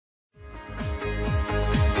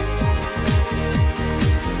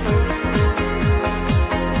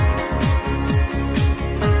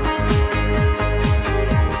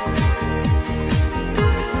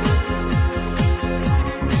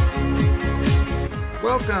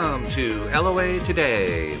Welcome to LOA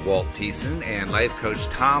Today. Walt Thiessen and life coach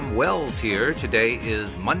Tom Wells here. Today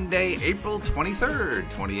is Monday, April 23rd,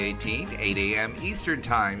 2018, 8 a.m. Eastern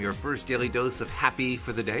Time. Your first daily dose of happy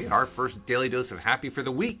for the day. Our first daily dose of happy for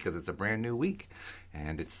the week because it's a brand new week.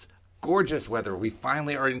 And it's gorgeous weather. We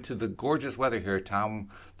finally are into the gorgeous weather here, Tom.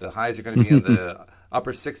 The highs are going to be in the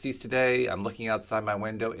upper 60s today. I'm looking outside my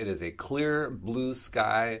window. It is a clear blue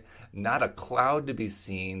sky, not a cloud to be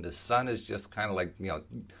seen. The sun is just kind of like,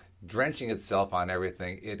 drenching itself on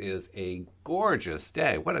everything. It is a gorgeous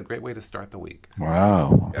day. What a great way to start the week.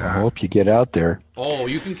 Wow. I hope you get out there. Oh,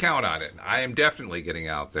 you can count on it. I am definitely getting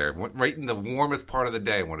out there right in the warmest part of the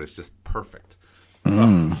day when it's just perfect.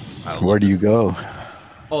 Where do you go?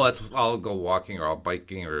 Oh, I'll go walking or I'll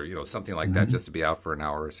biking or something like that just to be out for an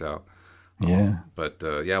hour or so. Yeah. But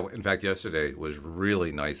in fact, yesterday was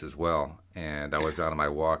really nice as well. And I was out on my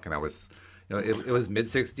walk and I was, it was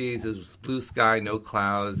mid-60s. It was blue sky, no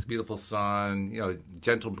clouds, beautiful sun,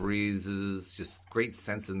 gentle breezes, just great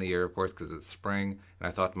scents in the air, of course, because it's spring. And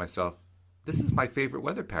I thought to myself, this is my favorite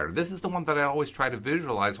weather pattern. This is the one that I always try to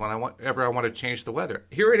visualize whenever I want to change the weather.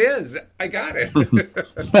 Here it is. I got it.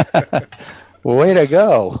 Way to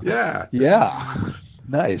go. Yeah. Yeah.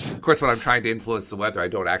 Nice. Of course, when I'm trying to influence the weather, I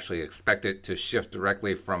don't actually expect it to shift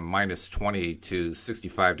directly from minus 20 to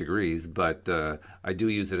 65 degrees, but I do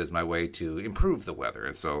use it as my way to improve the weather.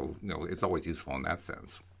 And so, it's always useful in that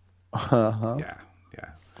sense. Uh-huh. Yeah.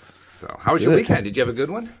 So, how was your weekend? Did you have a good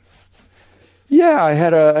one? Yeah, I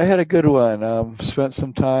had a good one. Spent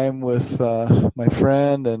some time with my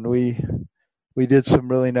friend, and we did some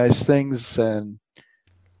really nice things, and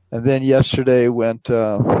then yesterday went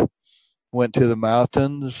to the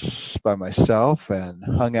mountains by myself and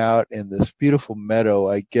hung out in this beautiful meadow.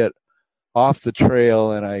 I get off the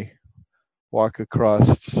trail and I walk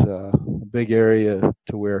across a big area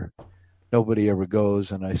to where nobody ever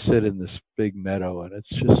goes, and I sit in this big meadow, and it's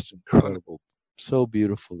just incredible. So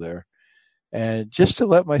beautiful there. And just to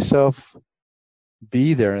let myself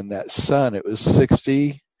be there in that sun. It was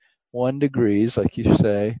 61 degrees, like you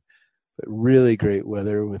say, but really great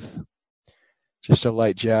weather with just a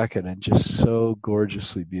light jacket and just so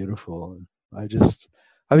gorgeously beautiful. And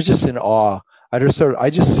I was just in awe. I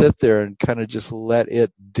just sit there and kind of just let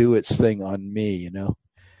it do its thing on me,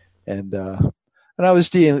 and I was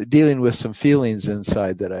dealing with some feelings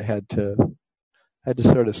inside that I had to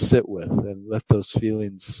sort of sit with and let those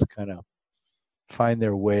feelings kind of find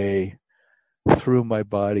their way through my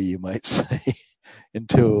body, you might say, and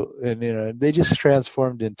they just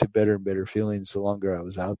transformed into better and better feelings the longer I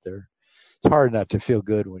was out there. It's hard not to feel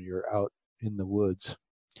good when you're out in the woods.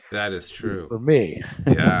 That is true. For me.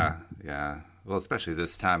 Yeah. Well, especially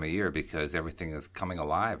this time of year because everything is coming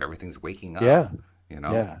alive. Everything's waking up. Yeah.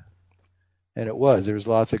 Yeah. And it was. There was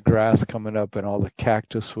lots of grass coming up, and all the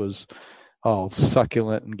cactus was all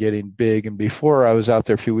succulent and getting big. And before I was out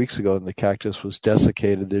there a few weeks ago and the cactus was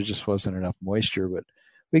desiccated, there just wasn't enough moisture. But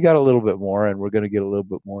we got a little bit more, and we're going to get a little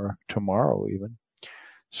bit more tomorrow even.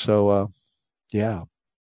 So, yeah.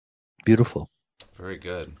 Beautiful. Very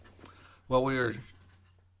good. Well, we're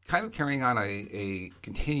kind of carrying on a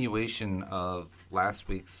continuation of last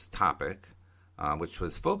week's topic, which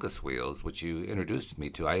was focus wheels, which you introduced me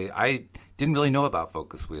to. I didn't really know about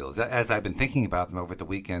focus wheels. As I've been thinking about them over the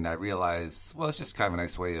weekend, I realized, well, it's just kind of a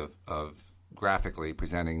nice way of graphically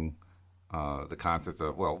presenting the concept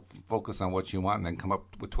of, focus on what you want and then come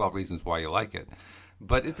up with 12 reasons why you like it.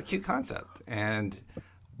 But it's a cute concept. And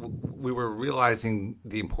we were realizing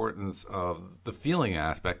the importance of the feeling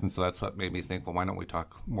aspect, and so that's what made me think, well, why don't we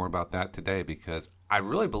talk more about that today? Because I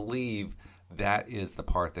really believe that is the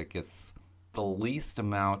part that gets the least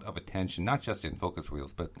amount of attention, not just in focus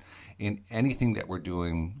wheels, but in anything that we're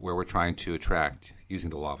doing where we're trying to attract using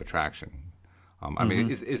the law of attraction. I mean,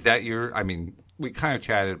 is that we kind of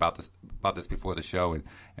chatted about this before the show,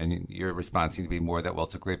 and your response seemed to be more that, well,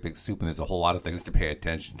 it's a great big soup and there's a whole lot of things to pay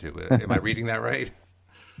attention to. Am I reading that right?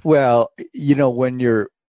 Well, when you're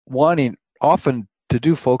wanting often to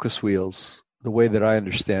do focus wheels, the way that I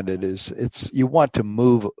understand it is you want to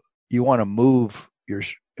move your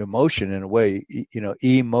emotion in a way.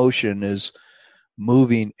 Emotion is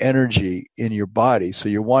moving energy in your body. So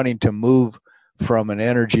you're wanting to move from an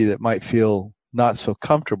energy that might feel not so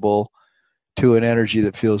comfortable to an energy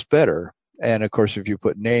that feels better. And of course, if you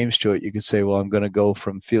put names to it, you could say, well, I'm going to go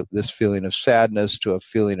from this feeling of sadness to a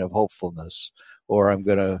feeling of hopefulness, or I'm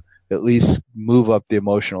going to at least move up the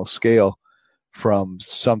emotional scale from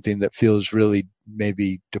something that feels really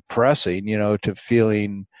maybe depressing, to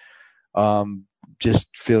feeling just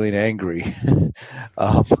feeling angry.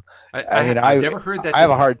 I mean, I've never heard that. I have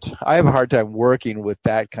a hard time working with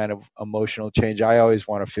that kind of emotional change. I always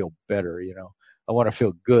want to feel better, I want to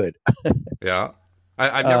feel good. Yeah,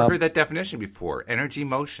 I've never heard Um, that definition before. Energy,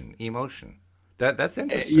 motion, emotion. That's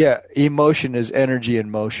interesting. yeah, emotion is energy in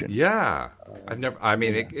motion. Yeah, I've never. I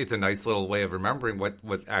mean, Yeah. it's a nice little way of remembering what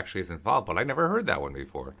actually is involved, but I never heard that one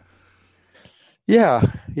before. Yeah,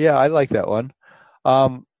 yeah, I like that one.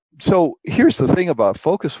 Um, so here's the thing about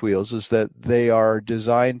focus wheels is that they are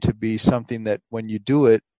designed to be something that when you do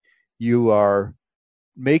it, you are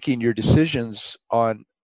making your decisions on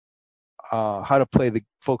how to play the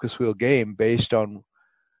focus wheel game based on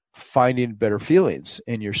finding better feelings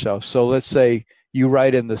in yourself. So let's say you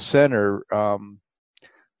write in the center.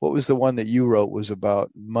 What was the one that you wrote was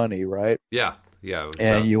about money, right? Yeah, yeah, it was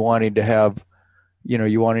And about you wanting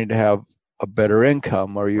to have a better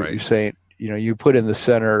income, or you're right. saying, you put in the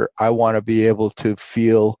center, I want to be able to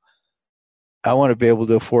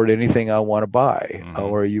afford anything I want to buy. Hmm.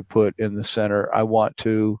 Or you put in the center, I want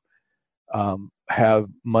to have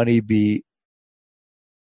money be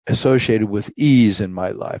associated with ease in my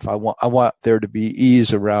life. I want there to be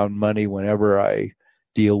ease around money whenever I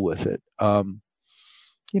deal with it.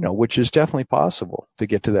 Which is definitely possible to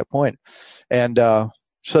get to that point. And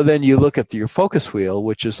so then you look at your focus wheel,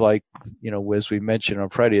 which is like, as we mentioned on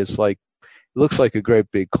Friday, it looks like a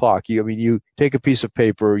great big clock. You take a piece of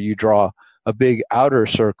paper, you draw a big outer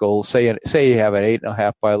circle. Say you have an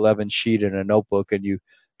 8.5 by 11 sheet in a notebook, and you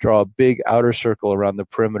draw a big outer circle around the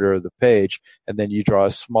perimeter of the page, and then you draw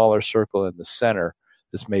a smaller circle in the center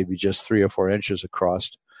that's maybe just 3 or 4 inches across,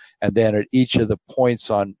 and then at each of the points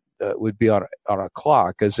on would be on a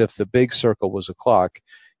clock, as if the big circle was a clock.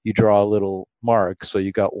 You draw a little mark, so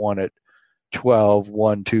you got one at 12,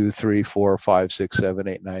 1, 2, 3, 4, 5, 6, 7,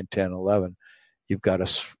 8, 9, 10, 11. You've got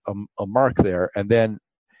a mark there. And then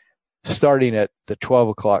starting at the 12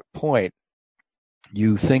 o'clock point,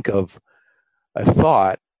 you think of a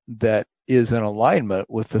thought that is in alignment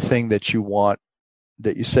with the thing that you want,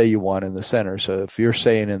 that you say you want in the center. So if you're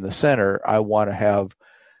saying in the center, I want to have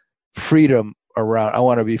freedom around, I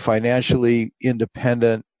want to be financially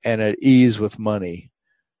independent and at ease with money.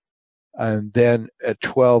 And then at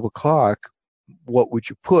 12 o'clock, what would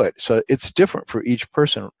you put? So it's different for each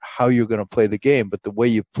person how you're going to play the game, but the way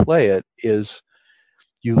you play it is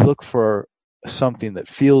you look for something that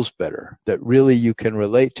feels better, that really you can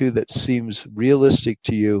relate to, that seems realistic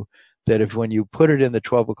to you, that if when you put it in the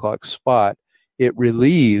 12 o'clock spot, it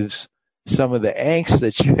relieves some of the angst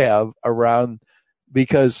that you have around,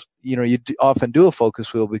 because you often do a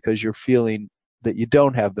focus wheel because you're feeling that you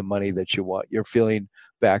don't have the money that you want. You're feeling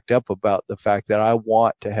backed up about the fact that I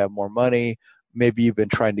want to have more money. Maybe you've been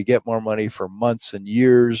trying to get more money for months and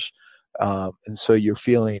years. And so you're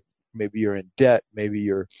feeling, maybe you're in debt. Maybe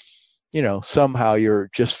you're, somehow you're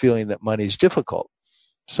just feeling that money's difficult.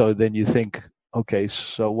 So then you think, okay,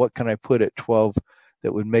 so what can I put at 12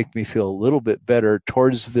 that would make me feel a little bit better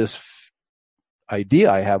towards this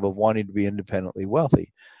idea I have of wanting to be independently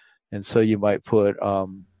wealthy? And so you might put,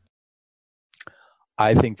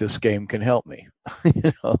 I think this game can help me.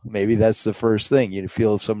 Maybe that's the first thing. You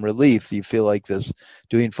feel some relief. You feel like this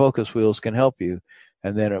doing focus wheels can help you.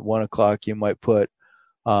 And then at 1 o'clock, you might put,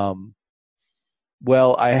 um,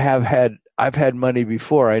 well, I've had money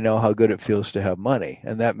before. I know how good it feels to have money,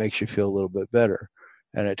 and that makes you feel a little bit better.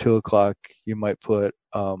 And at 2 o'clock, you might put,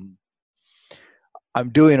 I'm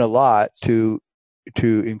doing a lot to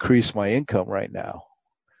increase my income right now.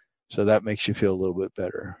 So that makes you feel a little bit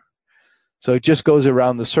better. So it just goes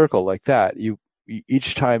around the circle like that.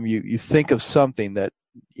 Each time you think of something that,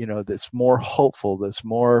 that's more hopeful, that's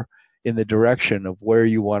more in the direction of where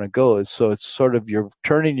you want to go. So it's sort of, you're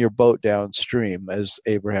turning your boat downstream, as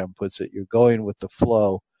Abraham puts it. You're going with the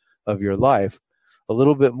flow of your life a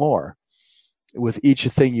little bit more with each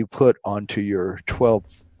thing you put onto your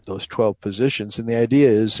those 12 positions. And the idea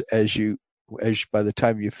is, by the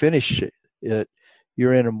time you finish it,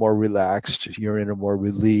 you're in a more relaxed, you're in a more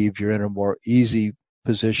relieved, you're in a more easy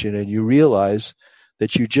position, and you realize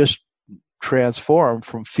that you just transformed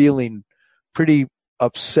from feeling pretty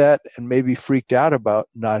upset and maybe freaked out about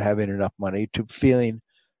not having enough money to feeling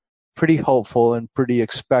pretty hopeful and pretty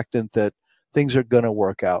expectant that things are going to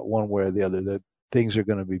work out one way or the other, that things are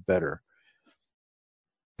going to be better.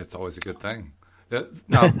 It's always a good thing.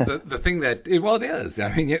 Now, the thing that, well, it is.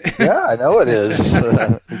 I mean, Yeah, I know it is.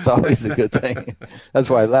 It's always a good thing. That's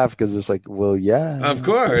why I laugh, because it's like, well, yeah. of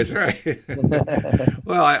course, right.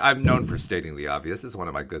 Well, I'm known for stating the obvious. It's one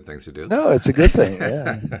of my good things to do. No, it's a good thing.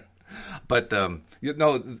 Yeah. But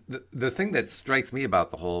the thing that strikes me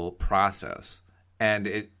about the whole process,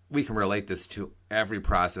 and we can relate this to every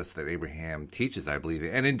process that Abraham teaches, I believe,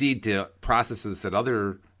 and indeed to processes that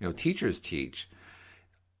other teachers teach.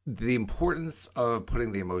 The importance of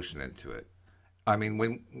putting the emotion into it. I mean,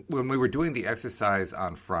 when we were doing the exercise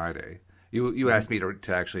on Friday, you asked me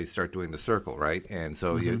to actually start doing the circle, right? And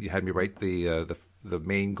so you had me write the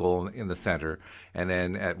main goal in the center, and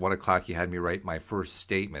then at 1:00 you had me write my first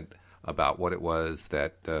statement about what it was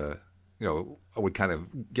that would kind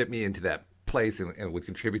of get me into that place and would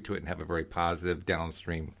contribute to it and have a very positive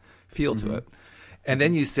downstream feel to it. And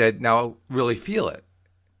then you said, now really feel it.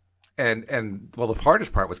 And well, the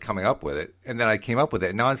hardest part was coming up with it, and then I came up with it,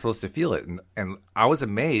 and now I'm supposed to feel it, and I was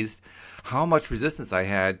amazed how much resistance I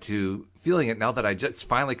had to feeling it. Now that I just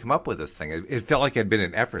finally come up with this thing, it felt like it had been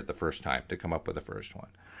an effort the first time to come up with the first one,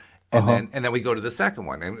 and then we go to the second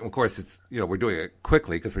one, and of course it's we're doing it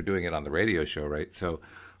quickly because we're doing it on the radio show, right? So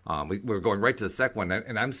we're going right to the second one,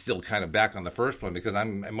 and I'm still kind of back on the first one because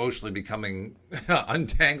I'm emotionally becoming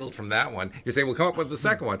untangled from that one. You're saying, well, come up with the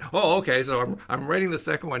second one. Oh, okay, so I'm writing the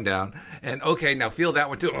second one down, and okay, now feel that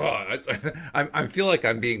one too. Oh, I feel like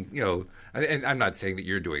I'm being, and I'm not saying that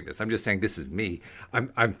you're doing this. I'm just saying this is me.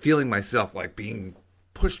 I'm feeling myself like being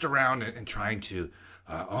pushed around and trying to,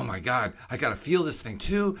 oh my God, I got to feel this thing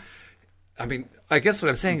too. I mean, I guess what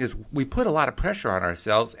I'm saying is we put a lot of pressure on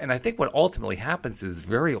ourselves, and I think what ultimately happens is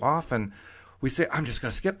very often we say, I'm just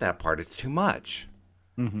going to skip that part. It's too much.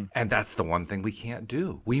 And that's the one thing we can't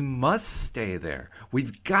do. We must stay there.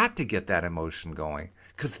 We've got to get that emotion going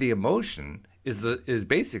because the emotion is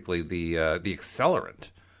basically the accelerant.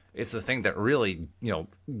 It's the thing that really,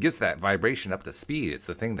 gets that vibration up to speed. It's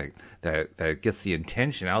the thing that gets the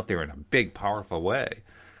intention out there in a big, powerful way.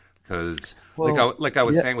 Because, like I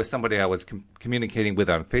was saying with somebody I was communicating with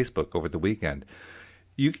on Facebook over the weekend,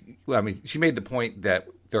 she made the point that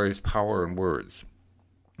there is power in words.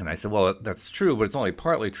 And I said, well, that's true, but it's only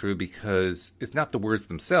partly true because it's not the words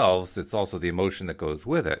themselves, it's also the emotion that goes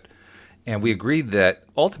with it. And we agreed that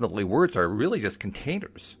ultimately words are really just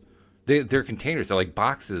containers. They're containers. They're like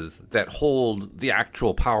boxes that hold the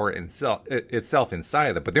actual power itself inside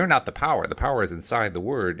of them, but they're not the power. The power is inside the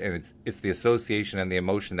word, and it's the association and the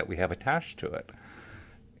emotion that we have attached to it.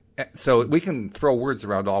 So we can throw words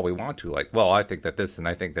around all we want to, like, well, I think that this and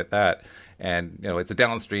I think that, and it's a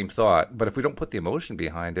downstream thought. But if we don't put the emotion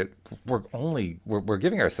behind it, we're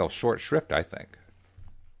giving ourselves short shrift, I think.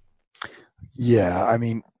 Yeah, I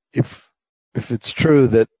mean, if it's true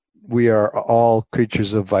that we are all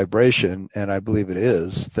creatures of vibration, and I believe it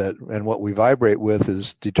is, and what we vibrate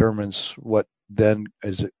with determines what then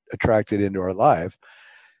is attracted into our life.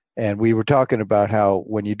 And we were talking about how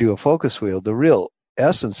when you do a focus wheel, the real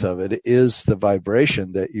essence of it is the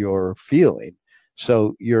vibration that you're feeling.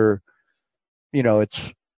 So I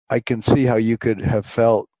can see how you could have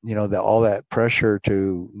felt, all that pressure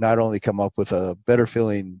to not only come up with a better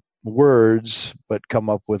feeling words, but come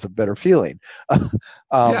up with a better feeling.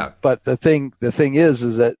 But the thing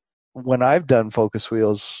is that when I've done focus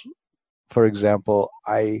wheels, for example,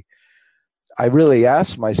 I really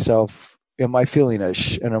ask myself, am I feeling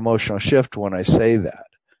an emotional shift when I say that?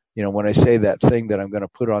 When I say that thing that I'm going to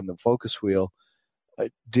put on the focus wheel,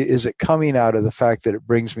 is it coming out of the fact that it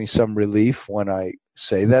brings me some relief when I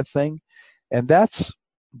say that thing? And that's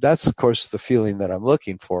of course the feeling that I'm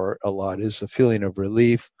looking for a lot, is a feeling of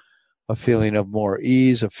relief, a feeling of more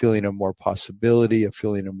ease, a feeling of more possibility, a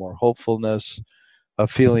feeling of more hopefulness, a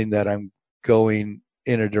feeling that I'm going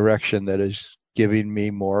in a direction that is giving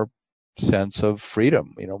me more sense of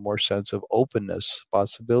freedom, more sense of openness,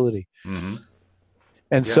 possibility.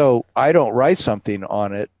 And so I don't write something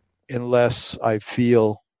on it unless I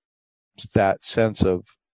feel that sense of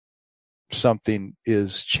something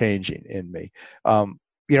is changing in me.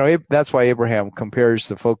 That's why Abraham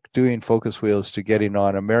compares doing focus wheels to getting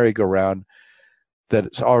on a merry-go-round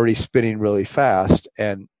that's already spinning really fast.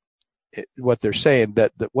 And what they're saying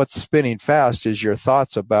that what's spinning fast is your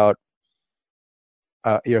thoughts and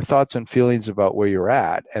feelings about where you're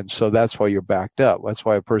at. And so that's why you're backed up. That's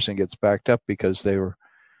why a person gets backed up, because they were,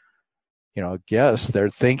 I guess they're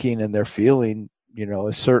thinking and they're feeling,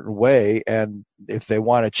 a certain way. And if they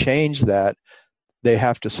want to change that, they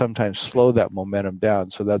have to sometimes slow that momentum down.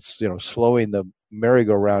 So that's, slowing the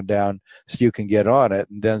merry-go-round down so you can get on it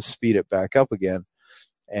and then speed it back up again.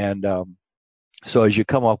 And so as you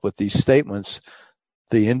come up with these statements,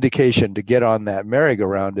 the indication to get on that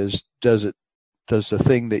merry-go-round is, does the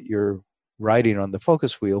thing that you're riding on the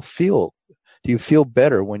focus wheel do you feel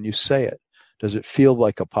better when you say it? Does it feel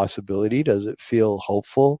like a possibility? Does it feel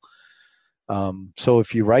hopeful? So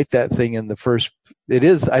if you write that thing in the first,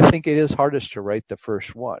 I think it is hardest to write the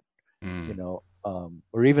first one,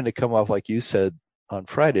 or even to come off, like you said, on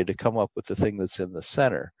Friday to come up with the thing that's in the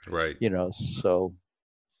center. Right. So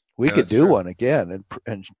we Yeah, could that's do true. one again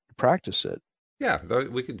and practice it. Yeah,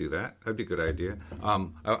 we could do that. That'd be a good idea.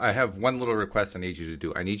 I have one little request I need you to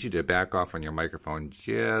do. I need you to back off on your microphone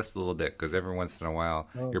just a little bit because every once in a while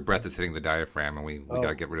Oh, your breath is hitting the diaphragm, and we got to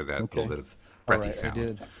oh, get rid of that little okay. bit of All breathy right, I sound.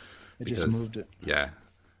 did. I just Because, moved it. yeah,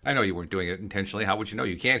 I know you weren't doing it intentionally. How would you know?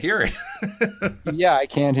 You can't hear it. Yeah, I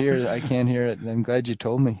can't hear it. I can't hear it. I'm glad you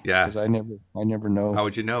told me Yeah, because I never how know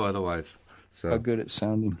would you know otherwise? how So. good it's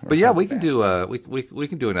sounding or But yeah, how we can bad. do we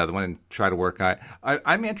can do another one and try to work on it.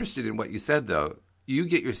 I'm interested in what you said though. You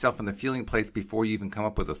get yourself in the feeling place before you even come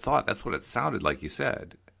up with a thought. That's what it sounded like you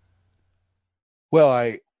said. Well,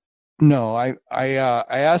 I no, I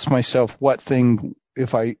asked myself what thing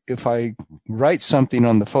if I write something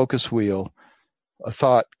on the focus wheel, a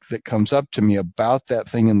thought that comes up to me about that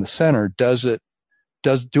thing in the center,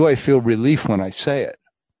 do I feel relief when I say it?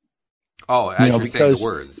 Oh, as you're saying the Because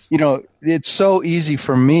words. it's so easy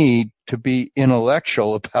for me to be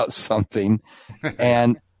intellectual about something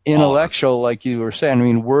and All of us. intellectual, like you were saying. I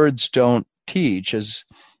mean, words don't teach, as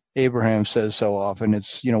Abraham says so often.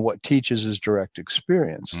 It's what teaches is direct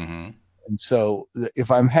experience. Mm-hmm. And so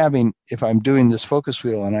if I'm doing this focus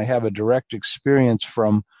wheel and I have a direct experience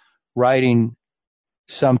from writing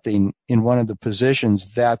something in one of the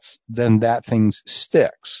positions, then that thing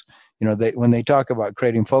sticks. When they talk about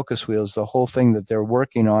creating focus wheels, the whole thing that they're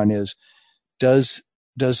working on is, does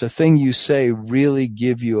does the thing you say really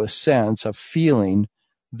give you a sense, a feeling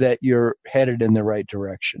that you're headed in the right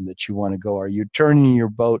direction, that you want to go? Are you turning your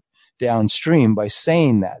boat downstream by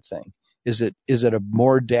saying that thing? Is it a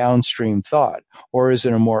more downstream thought, or is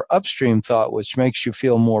it a more upstream thought, which makes you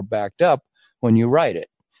feel more backed up when you write it?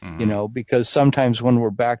 Mm-hmm. Because sometimes when we're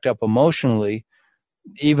backed up emotionally,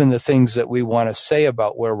 even the things that we want to say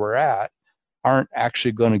about where we're at aren't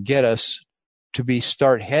actually going to get us to be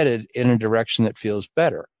start headed in a direction that feels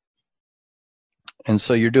better. And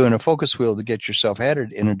so you're doing a focus wheel to get yourself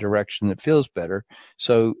headed in a direction that feels better.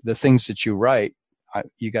 So the things that you write,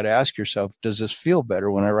 you got to ask yourself, does this feel better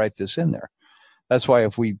when I write this in there? That's why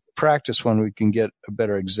if we practice one, we can get a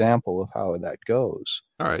better example of how that goes.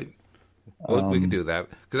 All right. Well, we can Um, do that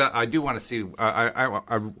because I do want to see. I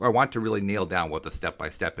want to really nail down what the step by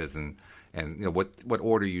step is and what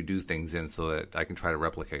order you do things in so that I can try to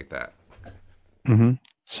replicate that. mhm.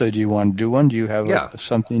 So do you want to do one? Do you have Yeah.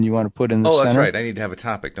 something you want to put in the Oh, that's center? right. I need to have a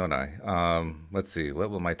topic, don't I? Let's see. What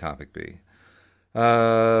will my topic be?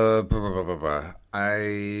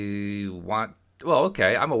 I want. Well,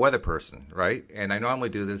 okay. I'm a weather person, right? And I normally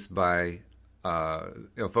do this by,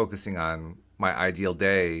 focusing on my ideal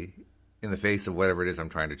day in the face of whatever it is I'm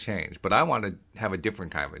trying to change. But I want to have a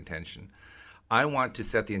different kind of intention. I want to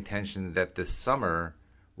set the intention that this summer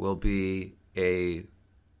will be a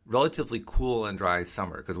relatively cool and dry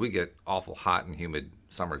summer because we get awful hot and humid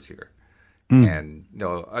summers here. Mm.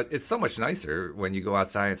 And it's so much nicer when you go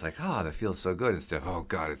outside. It's like, oh, that feels so good instead of, oh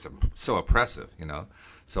God, it's so oppressive.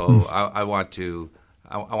 So Mm. I want to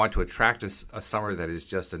attract a summer that is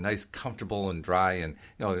just a nice, comfortable and dry, and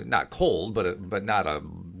not cold, but not a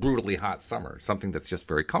brutally hot summer. Something that's just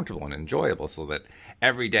very comfortable and enjoyable, so that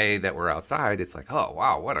every day that we're outside, it's like, oh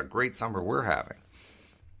wow, what a great summer we're having.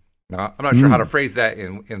 Now, I'm not sure how to Mm. phrase that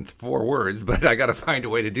in 4 words, but I got to find a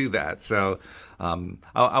way to do that. So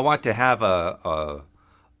I want to have a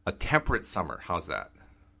temperate summer. How's that?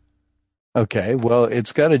 Okay. Well,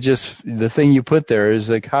 it's got to just, the thing you put there is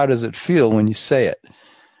like, how does it feel when you say it?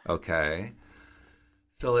 Okay.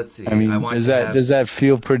 So let's I see. I mean, want does to that have. does that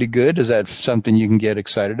feel pretty good? Is that something you can get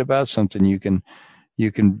excited about? Something you can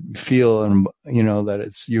feel, and that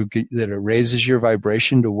it raises your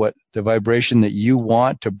vibration to what the vibration that you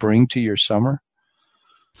want to bring to your summer?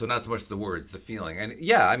 So not so much the words, the feeling, and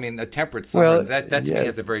yeah, I mean a temperate summer. Well, That to me yeah.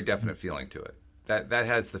 has a very definite feeling to it. That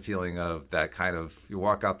has the feeling of that kind of you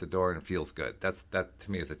walk out the door and it feels good. That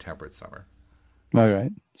to me is a temperate summer. All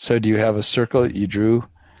right. So do you have a circle that you drew?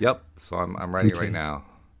 Yep. So I'm writing it right Okay. now.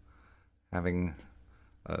 Having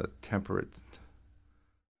a temperate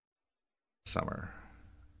summer.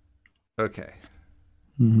 Okay.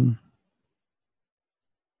 Hmm.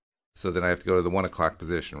 So then I have to go to the 1 o'clock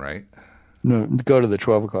position, right? No, go to the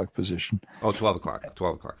 12 o'clock position. Oh, 12 o'clock.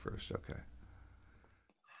 12 o'clock first. Okay.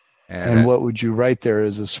 And And what would you write there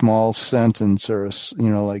as a small sentence, or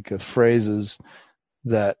like a phrases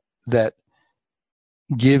that that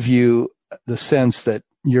give you the sense that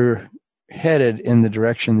you're headed in the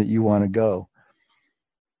direction that you want to go?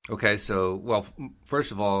 okay, so, well,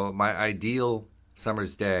 first of all, my ideal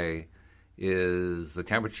summer's day is the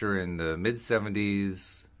temperature in the mid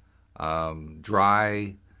 70s,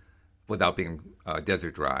 dry without being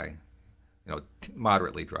desert dry,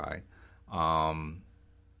 moderately dry. Um,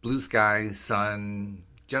 Blue sky, sun,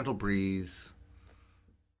 gentle breeze.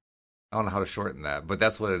 I don't know how to shorten that, but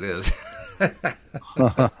that's what it is.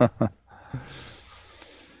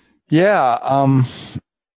 Yeah,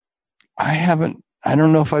 I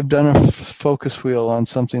don't know if I've done a focus wheel on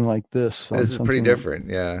something like this, on This is pretty something like, different,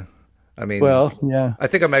 yeah. I mean, well, yeah. I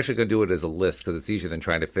think I'm actually going to do it as a list because it's easier than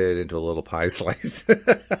trying to fit it into a little pie slice.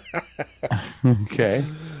 Okay.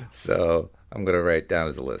 So I'm going to write it down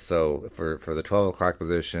as a list. So for the 12 o'clock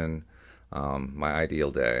position, my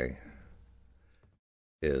ideal day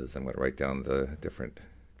is I'm going to write down the different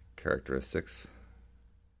characteristics.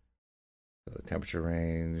 So the temperature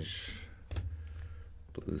range,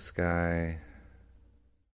 blue sky,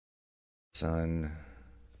 sun,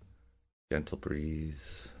 gentle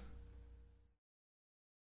breeze,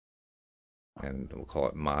 and we'll call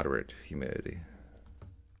it moderate humidity.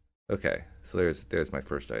 Okay, so there's my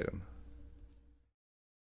first item.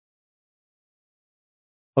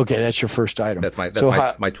 Okay, that's your first item. That's So my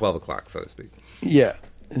how, my 12 o'clock, so to speak. yeah.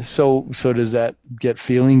 So does that get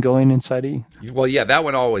feeling going inside of you? Well, yeah, that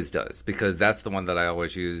one always does because that's the one that I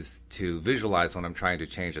always use to visualize when I'm trying to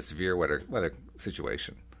change a severe weather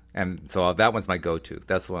situation. And so that one's my go-to.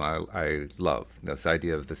 That's the one I love. This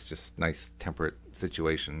idea of this just nice temperate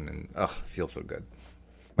situation, and it feels so good.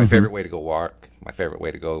 My Mm-hmm. favorite way to go walk. My favorite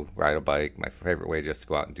way to go ride a bike. My favorite way just to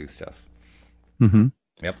go out and do stuff. Mm-hmm.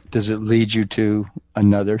 Yep. Does it lead you to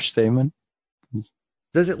another statement?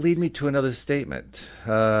 Does it lead me to another statement?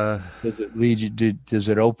 Does it lead you does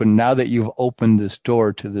it open, now that you've opened this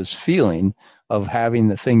door to this feeling of having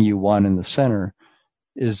the thing you want in the center,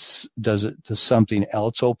 does something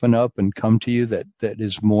else open up and come to you that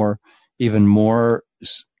is more, even more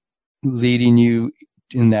leading you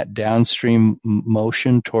in that downstream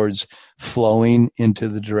motion towards flowing into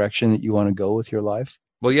the direction that you want to go with your life?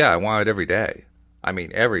 Well, yeah, I want it every day. I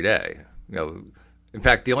mean, every day. In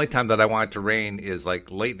fact, the only time that I want it to rain is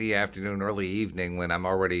like late in the afternoon, early evening when I'm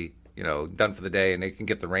already, done for the day and they can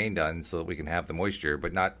get the rain done so that we can have the moisture,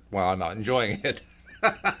 but not while I'm not enjoying it.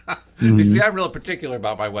 You Mm-hmm. see, I'm real particular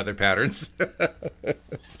about my weather patterns.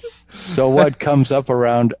 So what comes up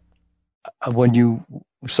around when you,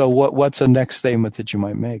 so what's the next statement that you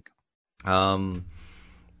might make? um,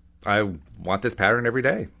 I want this pattern every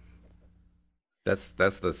day.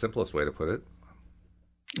 That's the simplest way to put it.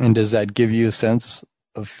 And does that give you a sense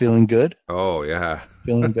of feeling good, Oh yeah,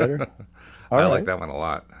 feeling better? All I like right. that one a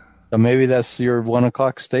lot. So maybe that's your 1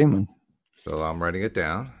 o'clock statement. So I'm writing it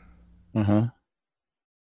down. Uh-huh.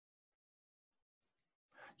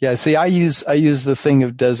 Yeah, see, I use the thing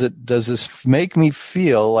of, does this make me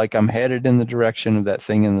feel like I'm headed in the direction of that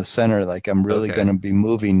thing in the center, like I'm really going Okay. to be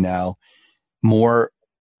moving now more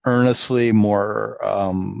earnestly, more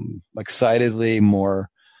excitedly, more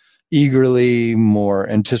eagerly, more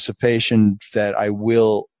anticipation that I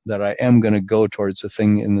am going to go towards the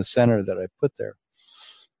thing in the center that I put there,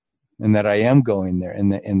 and that I am going there in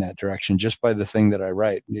that direction just by the thing that I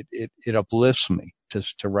write. It uplifts me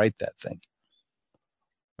to write that thing.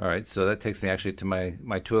 All right. So that takes me actually to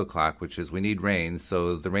my 2 o'clock, which is we need rain.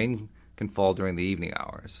 So the rain can fall during the evening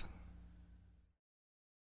hours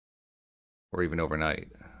or even overnight.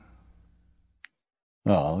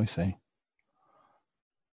 Oh, I see.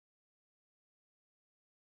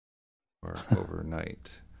 Or overnight.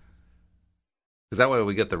 Because that way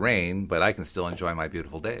we get the rain, but I can still enjoy my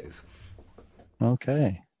beautiful days.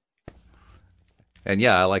 Okay. And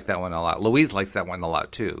yeah, I like that one a lot. Louise likes that one a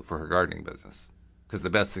lot too for her gardening business. Because the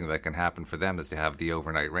best thing that can happen for them is to have the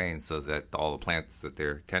overnight rain so that all the plants that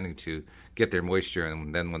they're tending to get their moisture.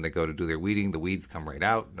 And then when they go to do their weeding, the weeds come right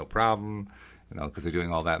out, no problem, because they're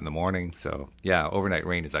doing all that in the morning. So yeah, overnight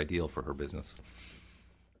rain is ideal for her business.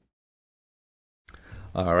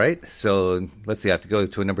 All right. So let's see. I have to go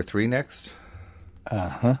to a number 3 next.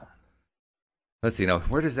 Uh-huh. Let's see. Now,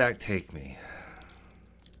 where does that take me?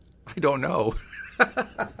 I don't know.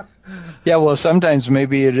 Yeah, well, sometimes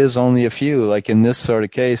maybe it is only a few. Like in this sort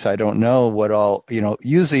of case, I don't know what all,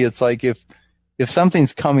 usually it's like if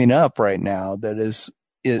something's coming up right now that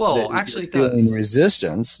Well, you're actually, it feeling does.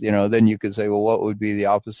 resistance, then you could say, well, what would be the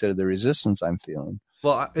opposite of the resistance I'm feeling?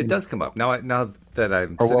 Well, it You know, does come up now that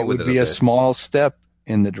I'm or sitting what with would it a be a bit. small step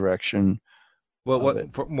in the direction Well, of it?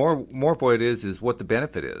 what for more for it is what the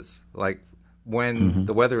benefit is. Like when Mm-hmm.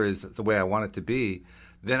 the weather is the way I want it to be,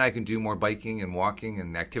 then I can do more biking and walking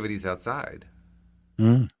and activities outside.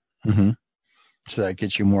 Mm-hmm. So that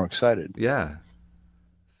gets you more excited. Yeah.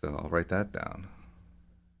 So I'll write that down.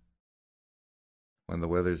 When the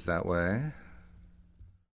weather's that way,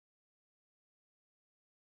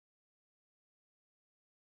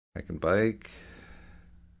 I can bike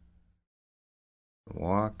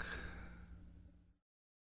walk,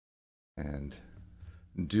 and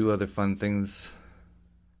do other fun things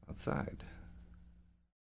outside.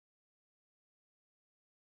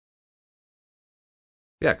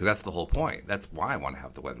 Yeah, because that's the whole point. That's why I want to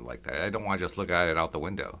have the weather like that. I don't want to just look at it out the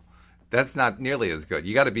window. That's not nearly as good.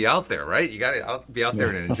 You got to be out there, right? You got to be out there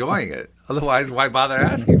and enjoying it. Otherwise, why bother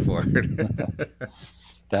asking for it?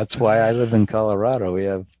 That's why I live in Colorado. We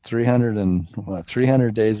have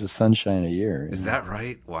 300 days of sunshine a year. Is that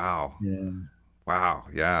right? Wow. Yeah. Wow.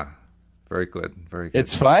 Yeah. Very good. Very good.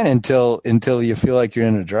 It's fine until you feel like you're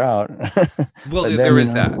in a drought. Well, But there then,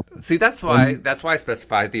 is that. See, that's why I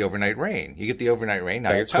specified the overnight rain. You get the overnight rain.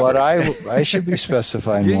 Now that's you're what covered. I should be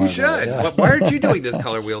specifying You more. should. Of that, yeah. Why aren't you doing this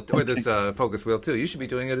color wheel or this focus wheel too? You should be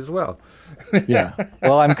doing it as well. Yeah.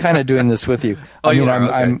 Well, I'm kind of doing this with you. Oh, I mean, you are?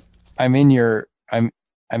 Okay. I'm in your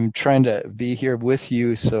I'm trying to be here with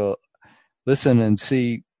you. So listen and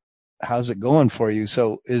see how's it going for you.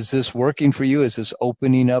 So is this working for you? Is this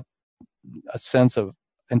opening up a sense of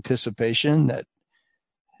anticipation that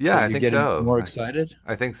Yeah, I you're think getting so. more excited?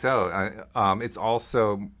 I think so. It's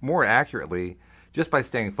also more accurately just by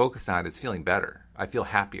staying focused on it. It's feeling better. I feel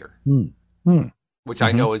happier, Hmm. Hmm. which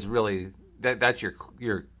I know is really that's your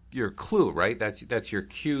clue, right? That's your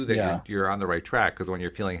cue that Yeah. you're on the right track. Because when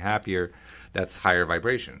you're feeling happier, that's higher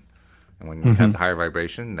vibration, and when you have the higher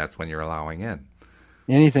vibration, that's when you're allowing in.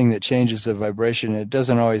 Anything that changes the vibration, it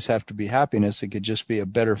doesn't always have to be happiness. It could just be a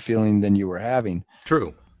better feeling than you were having.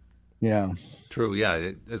 True. Yeah. True.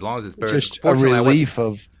 Yeah. As long as it's better. Just a Fortunately, relief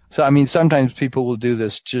of, so I mean, sometimes people will do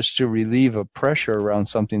this just to relieve a pressure around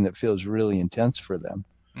something that feels really intense for them.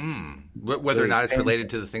 whether or not it's related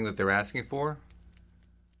to the thing that they're asking for.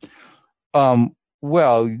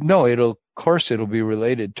 Well, no, of course it'll be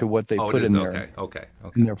related to what they Oh, put it is. in Okay.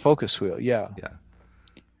 their focus wheel. Yeah. Yeah.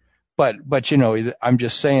 But I'm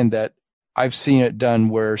just saying that I've seen it done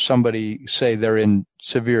where somebody say they're in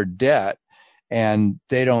severe debt and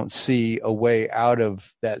they don't see a way out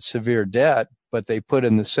of that severe debt, but they put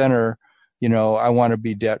in the center, I want to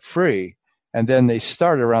be debt free. And then they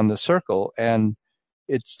start around the circle, and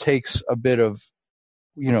it takes a bit of,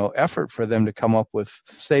 effort for them to come up with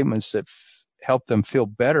statements that help them feel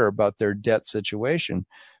better about their debt situation,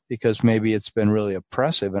 because maybe it's been really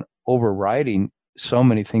oppressive, and overriding so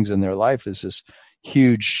many things in their life is this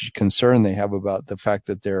huge concern they have about the fact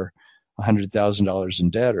that they're $100,000 in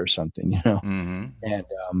debt or something,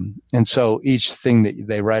 Mm-hmm. and so each thing that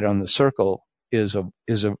they write on the circle is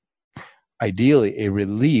ideally a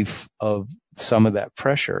relief of some of that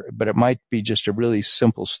pressure. But it might be just a really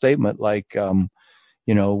simple statement like,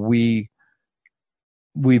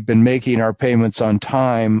 we've been making our payments on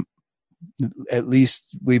time. At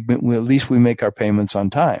least we make our payments on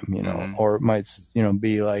time, or it might,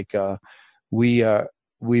 be like, we've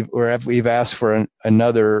asked for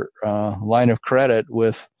another line of credit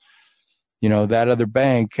with, that other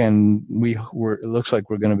bank, and it looks like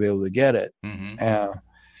we're going to be able to get it. Mm-hmm.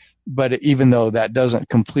 But even though that doesn't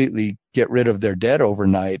completely get rid of their debt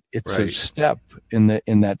overnight, it's a Right. step in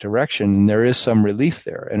that direction, and there is some relief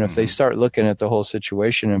there. And if they start looking at the whole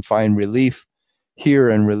situation and find relief here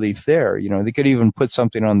and relief there, they could even put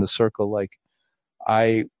something on the circle like,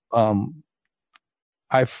 I've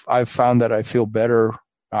found that I feel better.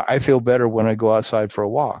 I feel better when I go outside for a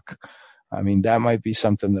walk. I mean, that might be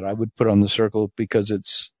something that I would put on the circle because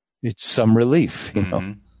it's some relief,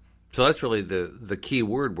 Mm-hmm. So that's really the key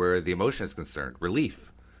word where the emotion is concerned. Relief.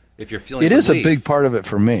 If you're feeling It is a relief, big part of it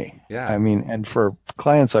for me. Yeah. I mean, and for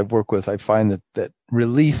clients I've worked with, I find that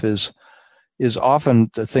relief is often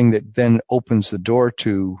the thing that then opens the door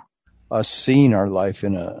to us seeing our life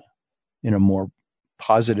in a more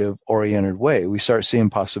positive oriented way. We start seeing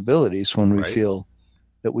possibilities when we Right. feel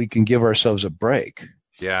that we can give ourselves a break.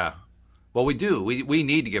 Yeah. Well, we do. We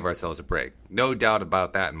need to give ourselves a break. No doubt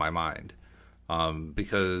about that in my mind.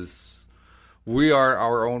 Because we are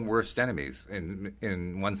our own worst enemies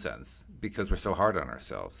in one sense, because we're so hard on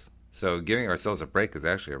ourselves. So giving ourselves a break is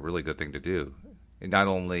actually a really good thing to do. It not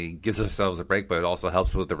only gives ourselves a break, but it also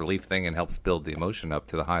helps with the relief thing and helps build the emotion up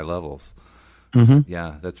to the high levels. Mm-hmm.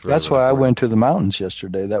 Yeah, that's That's really why I important. went to the mountains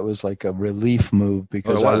yesterday. That was like a relief move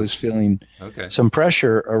because Oh, it I was? was feeling Okay. some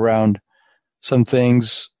pressure around some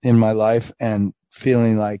things in my life and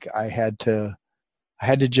feeling like I had to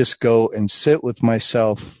just go and sit with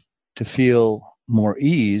myself to feel more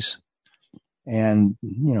ease. And,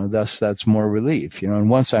 thus that's more relief, and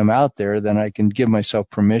once I'm out there, then I can give myself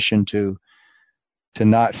permission to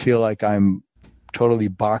not feel like I'm totally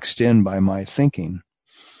boxed in by my thinking.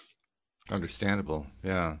 Understandable.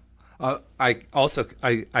 Yeah. I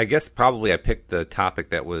guess probably I picked the topic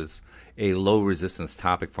that was a low resistance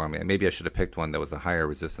topic for me. And maybe I should have picked one that was a higher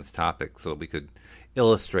resistance topic so that we could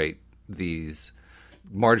illustrate these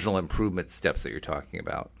marginal improvement steps that you're talking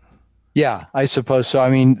about. Yeah, I suppose so. I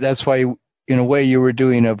mean, that's why, in a way, you were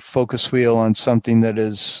doing a focus wheel on something that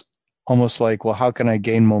is almost like, well, how can I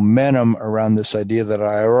gain momentum around this idea that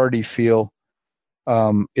I already feel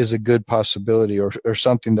is a good possibility, or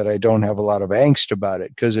something that I don't have a lot of angst about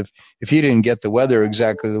it? Because if you didn't get the weather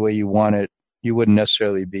exactly the way you want it, you wouldn't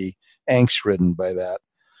necessarily be angst ridden by that.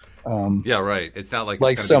 Yeah, right. It's not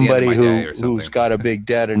like somebody who's got a big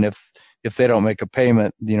debt, and if they don't make a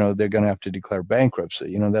payment, they're going to have to declare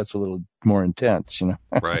bankruptcy. That's a little more intense.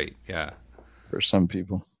 Right. Yeah. For some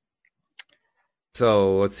people.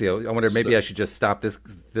 So let's see. I wonder, maybe I should just stop this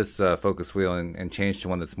focus wheel and change to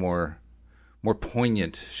one that's more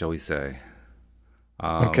poignant, shall we say?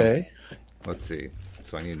 Okay. Let's see.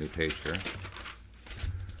 So I need a new page here.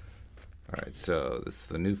 All right. So this is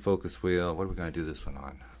the new focus wheel. What are we going to do this one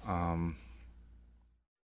on?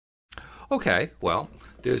 Okay. Well,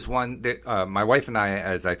 there's one that my wife and I,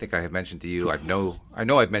 as I think I have mentioned to you, I know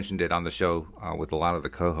I've mentioned it on the show with a lot of the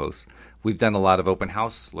co-hosts. We've done a lot of open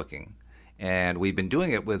house looking, and we've been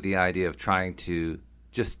doing it with the idea of trying to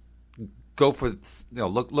just go for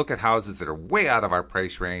look at houses that are way out of our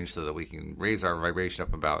price range, so that we can raise our vibration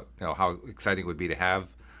up about how exciting it would be to have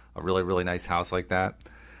a really, really nice house like that,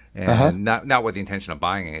 and not with the intention of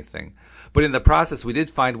buying anything. But in the process, we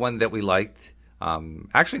did find one that we liked.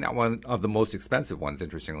 Actually, not one of the most expensive ones,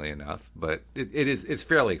 interestingly enough, but it's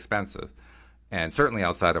fairly expensive, and certainly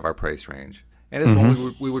outside of our price range. And it's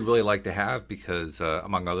one we would really like to have because,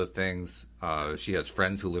 among other things, she has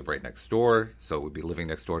friends who live right next door, so we'd be living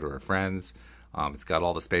next door to her friends. It's got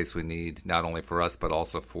all the space we need, not only for us, but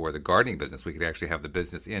also for the gardening business. We could actually have the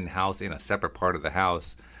business in-house in a separate part of the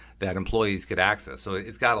house that employees could access. So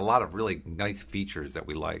it's got a lot of really nice features that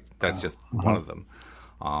we like. That's just one of them.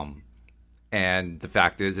 And the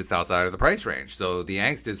fact is, it's outside of the price range. So the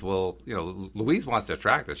angst is, well, Louise wants to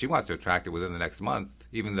attract it. She wants to attract it within the next month,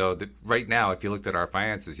 even though right now, if you looked at our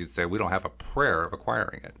finances, you'd say we don't have a prayer of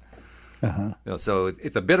acquiring it. So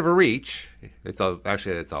it's a bit of a reach.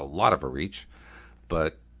 Actually, it's a lot of a reach.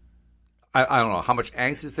 But I don't know how much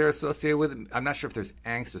angst is there associated with it. I'm not sure if there's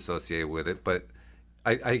angst associated with it, but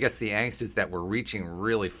I guess the angst is that we're reaching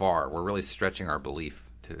really far. We're really stretching our belief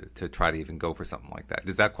to try to even go for something like that.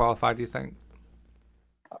 Does that qualify, do you think?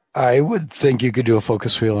 I would think you could do a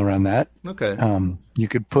focus wheel around that. Okay. You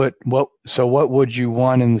could put what would you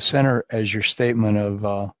want in the center as your statement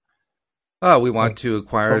of we want to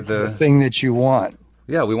acquire the thing that you want.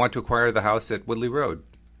 Yeah, we want to acquire the house at Woodley Road.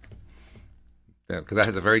 Yeah, because that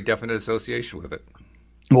has a very definite association with it.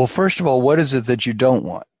 Well, first of all, what is it that you don't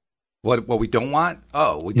want? What we don't want?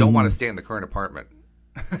 Oh, we don't want to stay in the current apartment.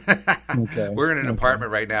 Okay. We're in an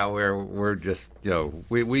apartment right now where we're just,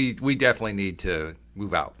 we definitely need to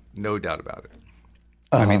move out. No doubt about it.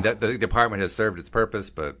 I mean, the apartment has served its purpose,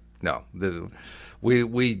 but no,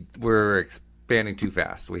 we're expanding too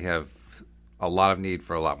fast. We have a lot of need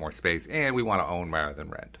for a lot more space, and we want to own rather than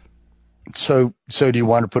rent. So do you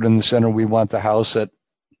want to put in the center? We want the house at,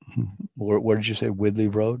 what did you say? Woodley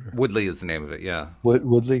Road? Woodley is the name of it. Yeah.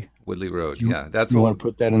 Woodley Road. That's. You want to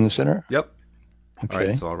put that in the center? Yep. Okay. All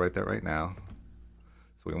right, so I'll write that right now.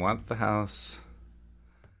 So we want the house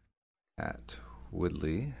at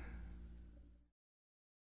Woodley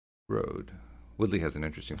Road. Woodley has an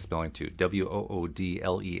interesting spelling too. Woodleigh.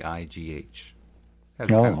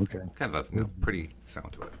 Okay. Kind of a pretty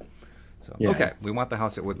sound to it. So yeah. Okay, we want the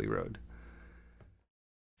house at Woodley Road.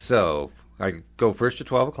 So I go first to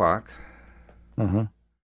 12 o'clock. And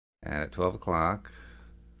at 12 o'clock.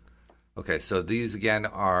 Okay, so these again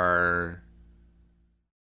are.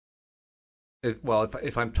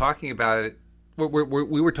 If I'm talking about it,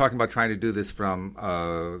 we were talking about trying to do this from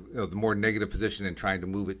the more negative position and trying to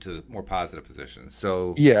move it to more positive position.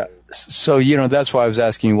 So yeah, so that's why I was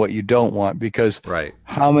asking you what you don't want, because right.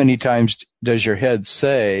 How many times does your head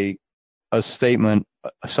say a statement,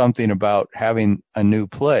 something about having a new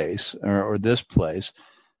place or this place?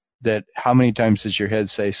 That how many times does your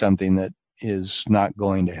head say something that is not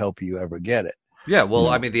going to help you ever get it? Yeah, well,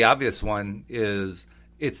 I mean, the obvious one is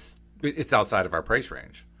it's outside of our price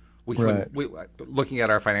range. Looking at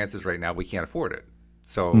our finances right now, we can't afford it.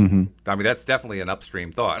 So, I mean, that's definitely an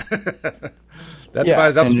upstream thought. That's about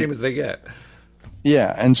as upstream as they get.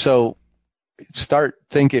 Yeah, and so start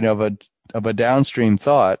thinking of a downstream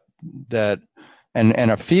thought that,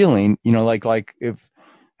 and a feeling, like if,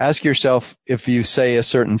 ask yourself if you say a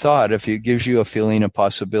certain thought, if it gives you a feeling of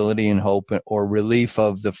possibility and hope or relief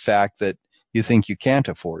of the fact that you think you can't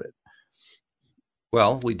afford it.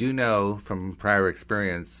 Well, we do know from prior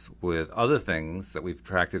experience with other things that we've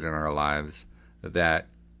attracted in our lives that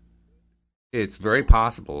it's very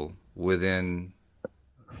possible within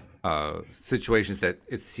situations that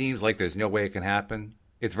it seems like there's no way it can happen.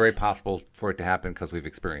 It's very possible for it to happen because we've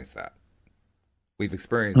experienced that. We've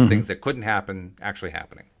experienced Hmm. things that couldn't happen actually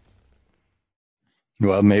happening.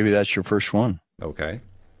 Well, maybe that's your first one. Okay.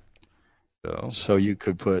 So, So you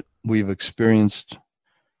could put, we've experienced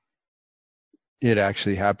it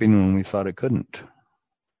actually happening when we thought it couldn't.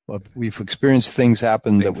 Well, we've experienced things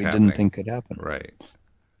happen that things we didn't happening. think could happen. Right.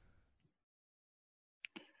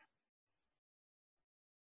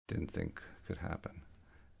 Didn't think could happen.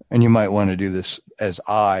 And you might want to do this as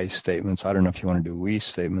I statements. I don't know if you want to do we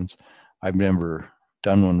statements. I've never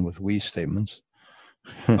done one with we statements.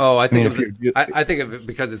 Oh, I I mean, think if of it. you, I think of it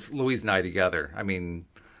because it's Louise and I together. I mean,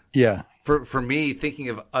 yeah, for me, thinking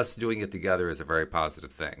of us doing it together is a very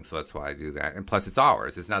positive thing. So that's why I do that. And plus, it's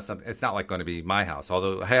ours. It's not something. It's not like going to be my house.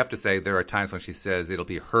 Although I have to say, there are times when she says it'll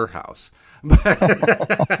be her house,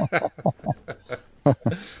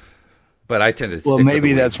 but I tend to well, stick with maybe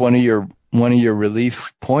Louise. that's one of your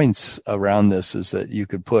relief points around this is that you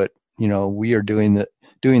could put, we are doing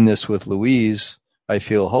this with Louise. I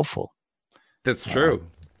feel hopeful. That's Uh, true.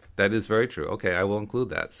 That is very true. Okay, I will include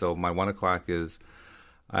that. So my 1 o'clock is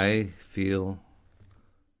I feel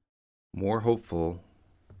more hopeful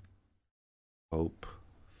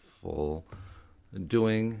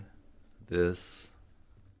doing this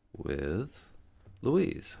with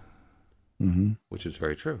Louise, mhm. which is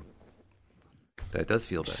very true. That does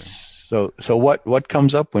feel better. So what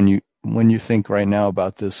comes up when you think right now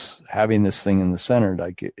about this having this thing in the center?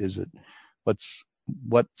 Like, is it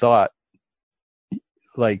what thought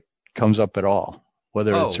like comes up at all,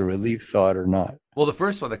 whether it's a Oh, relief thought or not? well, the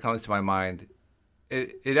first one that comes to my mind,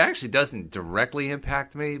 it actually doesn't directly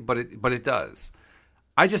impact me, but it does.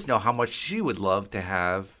 I just know how much she would love to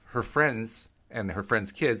have her friends and her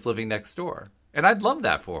friends' kids living next door, and I'd love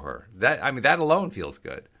that for her. That I mean, that alone feels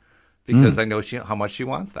good because Mm. I know how much she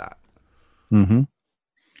wants that. Hmm.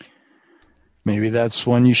 Maybe that's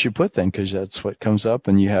one you should put then, because that's what comes up,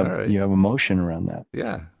 and you All have right, you have emotion around that.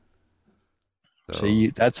 yeah. So So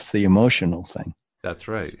that's the emotional thing. that's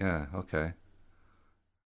right. Yeah. Okay.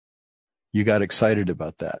 You got excited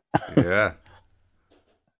about that. Yeah.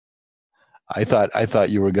 I thought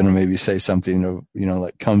you were going to maybe say something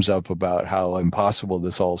that comes up about how impossible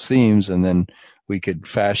this all seems, and then we could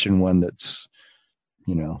fashion one that's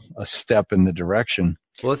a step in the direction.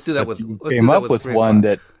 Well, let's do that But with you let's do came that up with with three one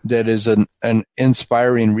o'clock. that is an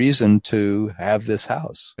inspiring reason to have this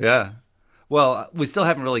house. Yeah. Well, we still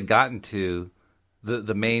haven't really gotten to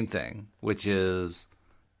the main thing, which is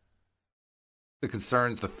the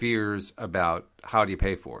concerns, the fears about how do you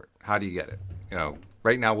pay for it? How do you get it?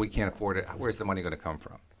 Right now we can't afford it. Where's the money going to come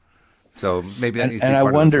from? So maybe that And needs to and be I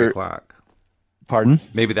part of the three wonder, o'clock. pardon?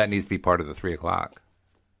 Maybe that needs to be part of the 3 o'clock.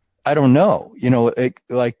 I don't know.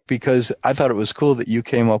 Because I thought it was cool that you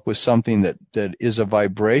came up with something that is a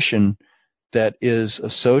vibration that is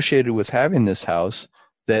associated with having this house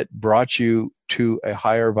that brought you to a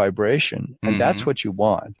higher vibration. And that's Mm-hmm. what you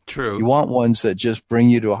want. You True. want ones that just bring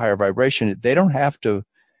you to a higher vibration. They don't have to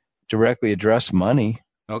directly address money,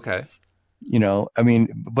 Okay. I mean,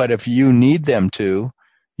 but if you need them to,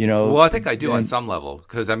 Well, I think I do on then some level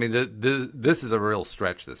because I mean, this is a real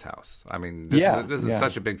stretch. This house. I mean, yeah, this is yeah,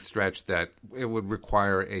 such a big stretch that it would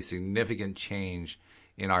require a significant change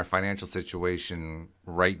in our financial situation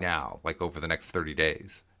right now, like over the next 30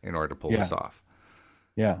 days, in order to pull yeah, this off.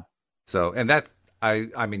 yeah. So, and that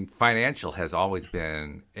I mean, financial has always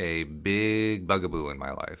been a big bugaboo in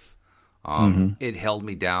my life. Hmm. It held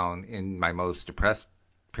me down in my most depressed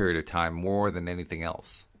period of time more than anything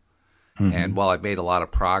else. Hmm. And while I've made a lot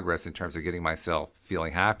of progress in terms of getting myself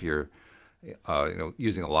feeling happier,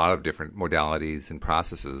 using a lot of different modalities and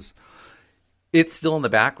processes, it's still in the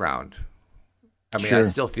background. I mean, I Sure,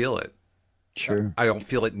 still feel it. sure. I don't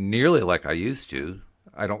feel it nearly like I used to.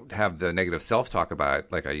 I don't have the negative self-talk about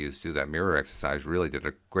it like I used to. That mirror exercise really did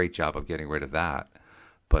a great job of getting rid of that.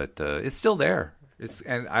 But it's still there.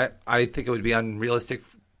 I think it would be unrealistic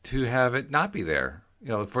to have it not be there.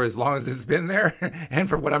 For as long as it's been there, and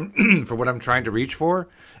for what I'm for what I'm trying to reach for,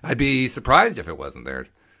 I'd be surprised if it wasn't there.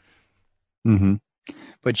 Hmm.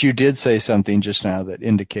 But you did say something just now that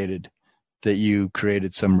indicated that you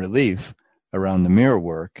created some relief around the mirror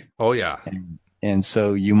work, Oh yeah, and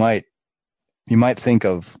so you might think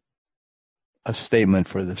of a statement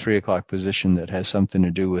for the 3 o'clock position that has something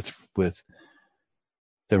to do with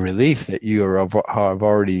the relief that have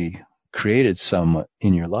already created some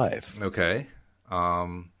in your life. okay.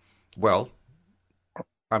 Well,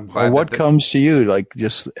 I'm Or glad that what comes to you? Like,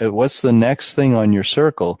 just what's the next thing on your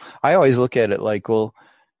circle? I always look at it like, well,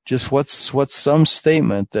 just what's some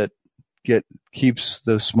statement that get keeps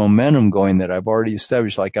this momentum going that I've already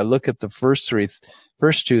established. Like, I look at the first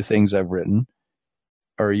two things I've written,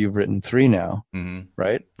 or you've written three now, mm-hmm.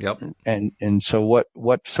 right? Yep. And so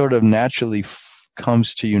what sort of naturally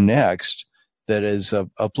comes to you next that is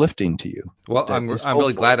uplifting to you? Well, That is I'm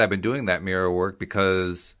really hopeful. glad I've been doing that mirror work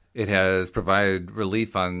because it has provided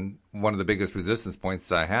relief on one of the biggest resistance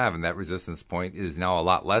points I have, and that resistance point is now a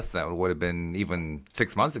lot less than it would have been even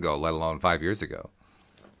 6 months ago, let alone 5 years ago.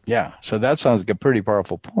 Yeah. So that sounds like a pretty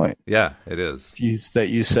powerful point. Yeah, it is. That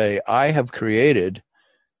you say, I have created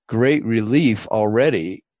great relief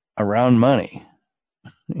already around money,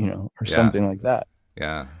 or Yeah, something like that.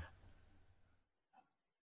 yeah.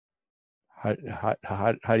 How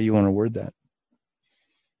do you want to word that?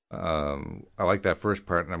 I like that first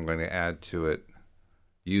part, and I'm going to add to it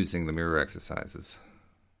using the mirror exercises.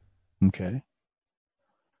 Okay.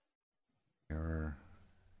 Mirror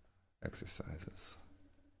exercises.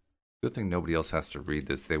 Good thing nobody else has to read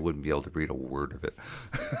this. They wouldn't be able to read a word of it.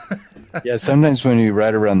 Yeah. Sometimes when you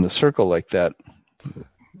write around the circle like that.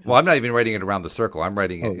 Well, I'm not even writing it around the circle. I'm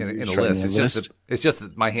writing it in a list. It's just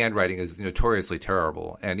that my handwriting is notoriously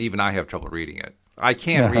terrible, and even I have trouble reading it. I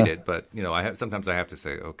can read it, but sometimes I have to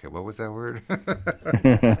say, okay, what was that word?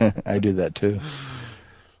 I do that too.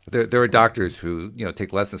 There are doctors who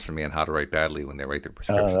take lessons from me on how to write badly when they write their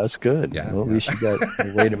prescriptions. That's good. Yeah, well, at least you got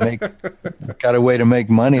a way to make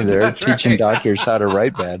money there, That's teaching right. doctors how to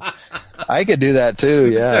write bad. I could do that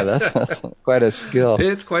too. Yeah, that's quite a skill.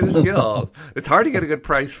 It's quite a skill. It's hard to get a good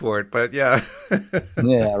price for it, but yeah.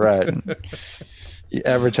 Yeah, right. You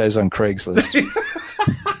advertise on Craigslist.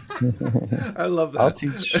 I love that. I'll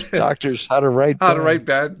teach doctors how to write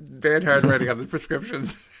bad handwriting on the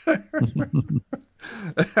prescriptions.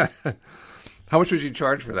 How much would you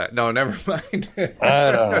charge for that? No, never mind.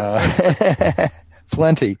 I don't know.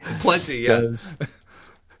 Plenty. Yeah.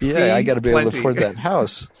 Yeah, I got to be able to Plenty. afford that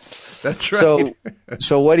house. That's right.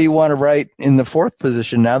 So what do you want to write in the fourth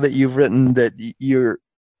position now that you've written that you're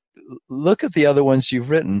look at the other ones you've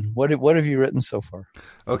written. What have you written so far?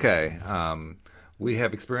 Okay. We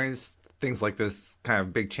have experienced things like this kind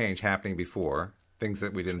of big change happening before, things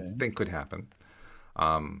that we didn't think could happen.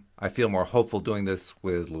 I feel more hopeful doing this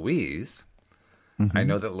with Louise. Mm-hmm. I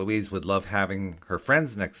know that Louise would love having her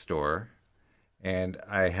friends next door. And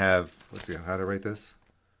I have, let's see, how to write this?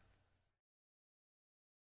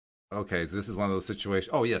 Okay, so this is one of those situations.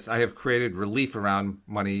 Oh, yes, I have created relief around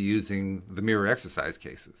money using the mirror exercise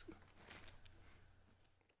cases.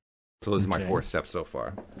 So those are my 4 steps so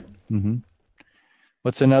far. Mm-hmm.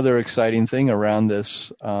 What's another exciting thing around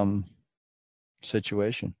this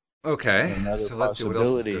situation? Okay. Another so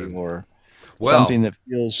possibility or something that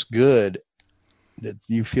feels good that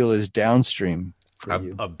you feel is downstream for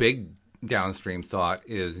you. A big downstream thought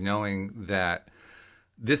is knowing that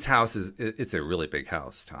this house it's a really big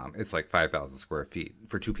house, Tom. It's like 5,000 square feet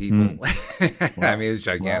for 2 people. Wow. I mean, it's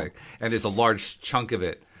gigantic. Wow. And there's a large chunk of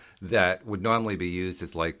it that would normally be used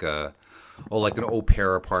as like an au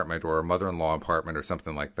pair apartment or a mother-in-law apartment or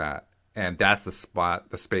something like that. And that's the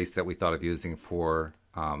space that we thought of using for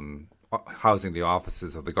housing the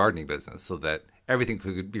offices of the gardening business, so that everything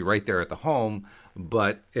could be right there at the home,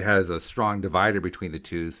 but it has a strong divider between the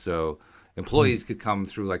two, so employees could come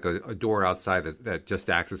through like a door outside that just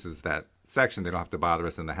accesses that section. They don't have to bother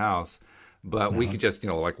us in the house, but we could just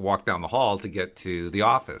like walk down the hall to get to the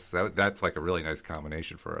office. That's like a really nice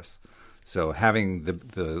combination for us. So having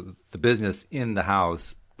the business in the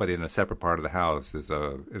house but in a separate part of the house is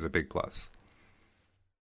a big plus.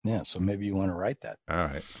 Yeah, so maybe you want to write that. All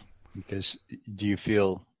right. Because do you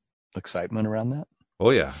feel excitement around that? Oh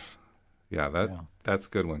yeah. That's a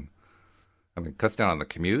good one. I mean, it cuts down on the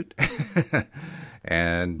commute,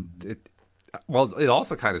 and it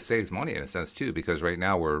also kind of saves money in a sense too, because right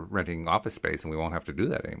now we're renting office space and we won't have to do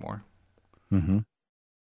that anymore. Mm-hmm.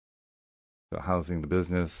 So housing the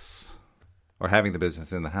business or having the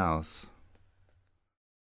business in the house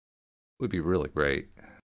would be really great.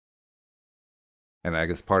 And I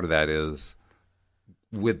guess part of that is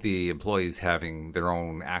with the employees having their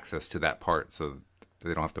own access to that part, so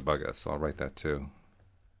they don't have to bug us. So I'll write that too.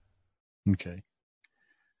 Okay.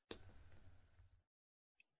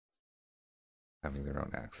 Having their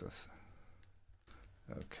own access.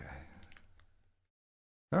 Okay.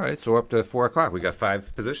 All right, so we're up to 4 o'clock. We got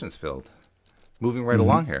 5 positions filled. Moving right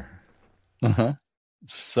along here. Uh-huh.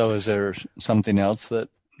 So is there something else that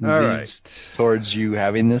leads right. towards you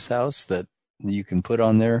having this house that you can put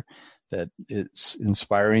on there that it's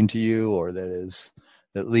inspiring to you, or that is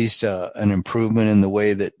at least an improvement in the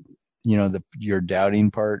way that, your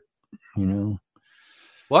doubting part, you know,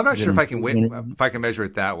 Well, I'm not is it sure improvement? if I can measure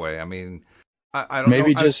it that way. I mean, I don't know.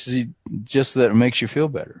 Maybe just that it makes you feel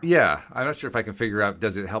better. Yeah, I'm not sure if I can figure out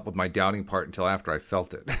does it help with my doubting part until after I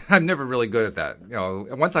felt it. I'm never really good at that.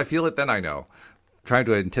 Once I feel it, then I know. Trying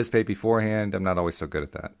to anticipate beforehand, I'm not always so good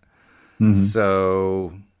at that. Hmm.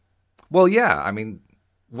 So, well, yeah. I mean,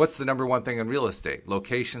 what's the number one thing in real estate?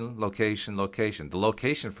 Location, location, location. The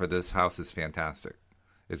location for this house is fantastic.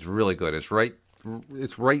 It's really good. It's right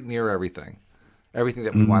near everything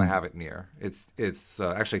that we want to Hmm. have it near. It's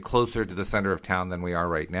actually closer to the center of town than we are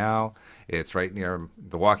right now. It's right near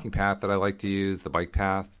the walking path that I like to use, the bike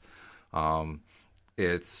path. Um,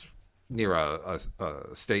 it's near a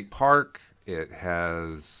state park. It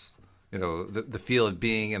has the feel of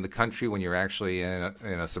being in the country when you're actually in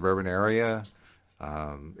a suburban area.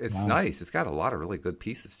 It's Wow. nice. It's got a lot of really good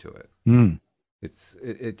pieces to it. Mm.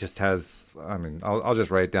 It just has. I mean, I'll just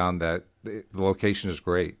write down that the location is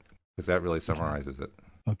great because that really Okay. summarizes it.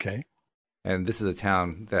 Okay. And this is a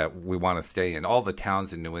town that we want to stay in. All the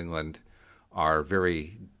towns in New England are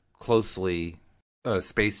very closely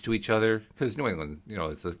spaced to each other because New England,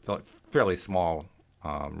 it's a fairly small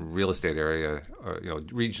real estate area,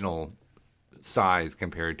 regional size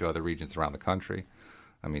compared to other regions around the country.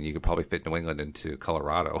 I mean, you could probably fit New England into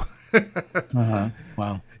Colorado, Uh-huh.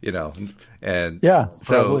 Wow. you know, and Yeah,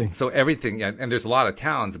 so probably. so everything. Yeah, and there's a lot of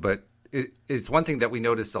towns, but it's one thing that we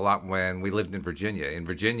noticed a lot when we lived in Virginia. In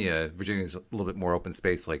Virginia is a little bit more open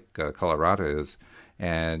space, like Colorado is,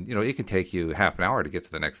 and it can take you half an hour to get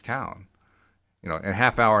to the next town. And a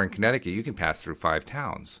half hour in Connecticut, you can pass through 5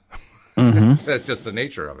 towns. Hmm. That's just the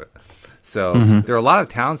nature of it. So Hmm. there are a lot of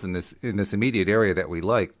towns in this immediate area that we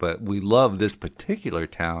like, but we love this particular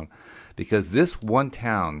town because this one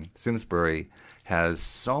town, Simsbury, has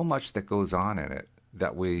so much that goes on in it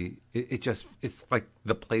that it's like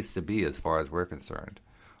the place to be as far as we're concerned.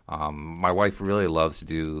 My wife really loves to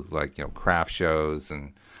do like craft shows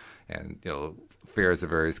and fairs of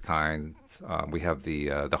various kinds. We have the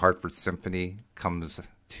Hartford Symphony comes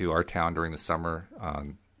to our town during the summer,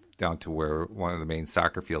 down to where one of the main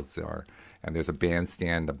soccer fields are, and there's a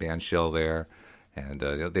bandstand, a band shell there, and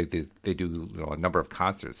they do a number of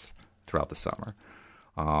concerts throughout the summer.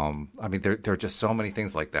 I mean, there are just so many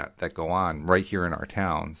things like that go on right here in our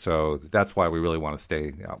town. So that's why we really want to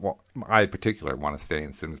stay. Well, I in particular want to stay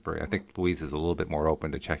in Simsbury. I think Louise is a little bit more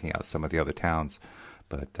open to checking out some of the other towns,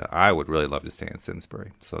 but I would really love to stay in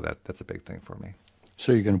Simsbury. So that's a big thing for me.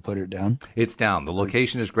 So you're going to put it down? It's down. The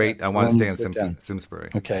location is great. I That's the want to one stay you in put down. Simsbury.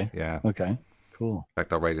 Okay. Yeah. In Okay. Cool.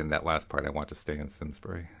 fact, I'll write in that last part. I want to stay in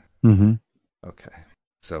Simsbury. Hmm. Okay.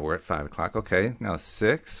 So we're at 5 o'clock. Okay. Now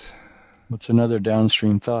 6. What's another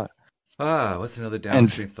downstream thought? What's another And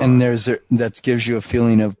downstream thought? and that gives you a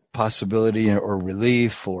feeling of possibility or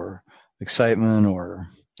relief or excitement or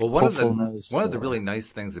Well, hopefulness one of the or really nice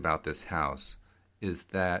things about this house is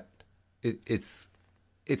that it's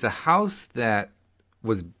a house that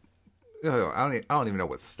was I don't even know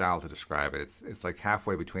what style to describe it. It's like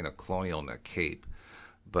halfway between a colonial and a Cape,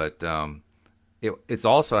 but it's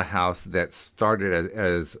also a house that started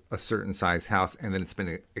as a certain size house and then it's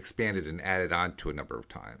been expanded and added on to a number of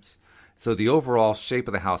times. So the overall shape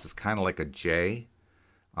of the house is kind of like a J,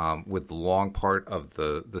 with the long part of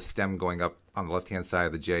the stem going up on the left hand side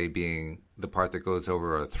of the J being the part that goes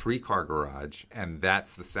over a 3-car garage, and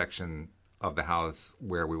that's the section of the house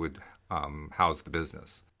where we would house the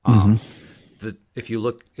business. Hmm. If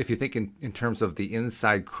you think in terms of the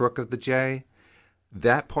inside crook of the J,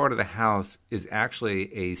 that part of the house is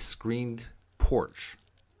actually a screened porch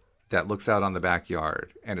that looks out on the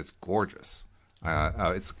backyard, and it's gorgeous.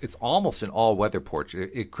 It's almost an all weather porch.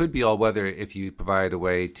 It could be all weather if you provide a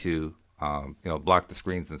way to block the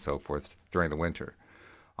screens and so forth during the winter,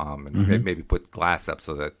 and Hmm. maybe put glass up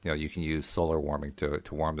so that you can use solar warming to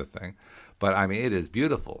warm the thing. But I mean, it is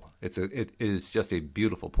beautiful. It is just a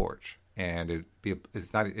beautiful porch, and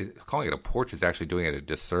it's not calling it a porch is actually doing it a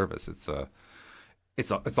disservice.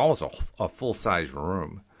 It's almost a full size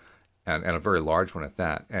room, and a very large one at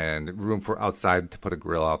that, and room for outside to put a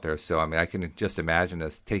grill out there. So I mean, I can just imagine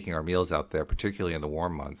us taking our meals out there, particularly in the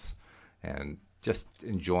warm months, and just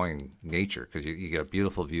enjoying nature because you get a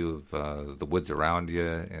beautiful view of the woods around you,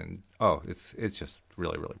 and it's just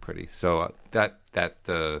really really pretty. So that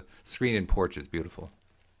screen and porch is beautiful.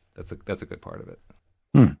 That's a good part of it.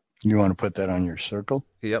 Hmm. You want to put that on your circle?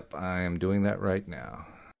 Yep, I am doing that right now.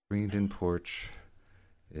 Screened in porch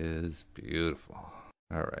is beautiful.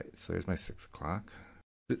 All right, so here's my 6 o'clock.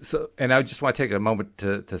 So, and I just want to take a moment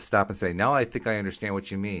to stop and say, now I think I understand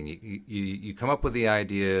what you mean. You come up with the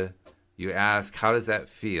idea, You ask, how does that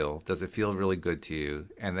feel? Does it feel really good to you?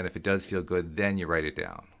 And then if it does feel good, then you write it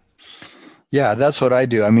down. Yeah, that's what I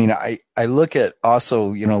do. I mean, I look at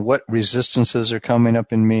also, what resistances are coming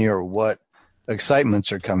up in me or what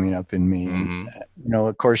excitements are coming up in me. And, Mm-hmm.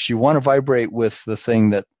 of course, you want to vibrate with the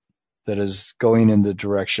thing that is going in the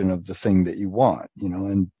direction of the thing that you want,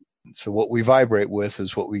 and so what we vibrate with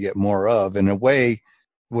is what we get more of. In a way,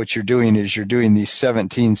 what you're doing is you're doing these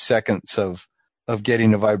 17 seconds of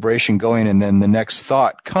getting a vibration going, and then the next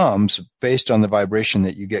thought comes based on the vibration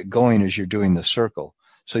that you get going as you're doing the circle.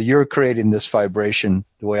 So you're creating this vibration.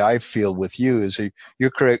 The way I feel with you is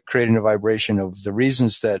you're creating a vibration of the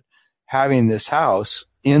reasons that having this house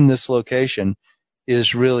in this location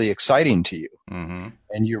is really exciting to you. Mm-hmm.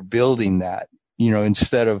 And you're building that,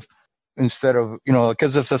 instead of,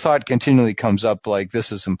 because if the thought continually comes up like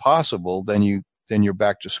this is impossible, then you're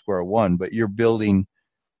back to square one. But you're building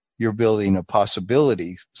a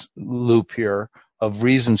possibility loop here of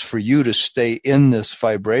reasons for you to stay in this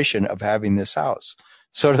vibration of having this house.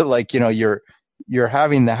 Sort of like, you're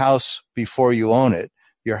having the house before you own it.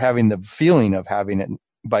 You're having the feeling of having it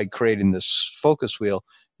by creating this focus wheel.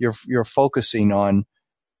 You're focusing on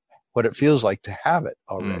what it feels like to have it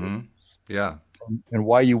already. Mm-hmm. Yeah. And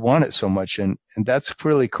why you want it so much. And that's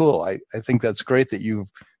really cool. I think that's great that you've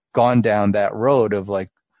gone down that road of like,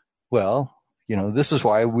 well, this is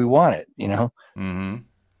why we want it, Mm-hmm.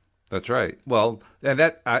 That's right. Well, and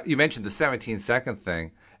that you mentioned the 17-second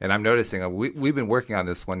thing, and I'm noticing we've been working on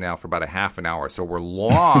this one now for about a half an hour, so we're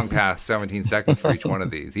long past 17 seconds for each one of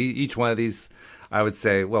these. Each one of these, I would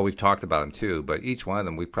say, well, we've talked about them too, but each one of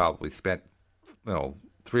them we've probably spent,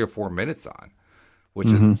 3 or 4 minutes on, which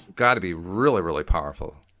has got to be really, really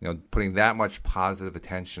powerful. Putting that much positive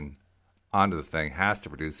attention onto the thing has to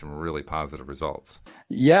produce some really positive results.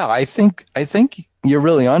 Yeah, I think you're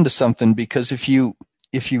really onto something, because if you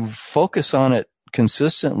focus on it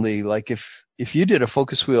consistently, like if you did a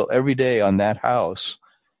focus wheel every day on that house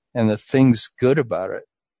and the things good about it,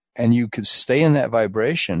 and you could stay in that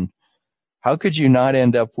vibration, how could you not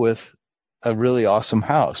end up with a really awesome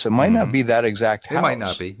house? It might not be that exact house. It might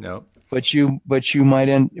not be, no. But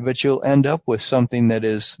you'll end up with something that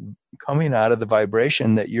is coming out of the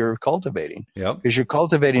vibration that you're cultivating. Yep. Because you're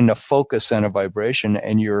cultivating a focus and a vibration,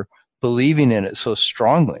 and you're believing in it so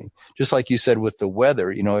strongly. Just like you said with the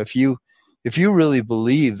weather, if you really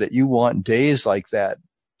believe that you want days like that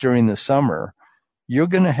during the summer, you're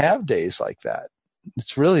going to have days like that.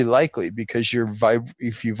 It's really likely, because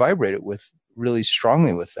if you vibrate it with really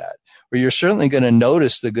strongly with that, or you're certainly going to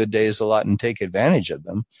notice the good days a lot and take advantage of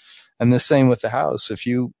them. And the same with the house. If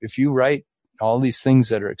you write all these things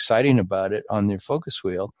that are exciting about it on your focus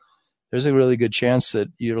wheel, there's a really good chance that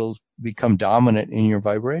it'll become dominant in your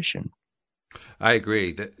vibration. I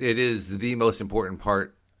agree that it is the most important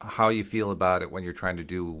part, how you feel about it when you're trying to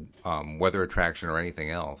do weather attraction or anything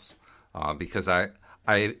else. Because I,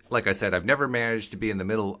 like I said, I've never managed to be in the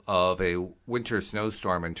middle of a winter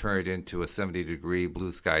snowstorm and turn it into a 70-degree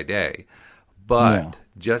blue sky day. But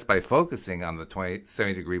just by focusing on the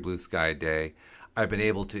 70-degree blue sky day, I've been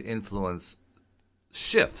able to influence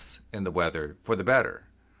shifts in the weather for the better.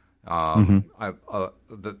 The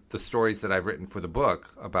stories that I've written for the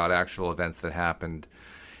book about actual events that happened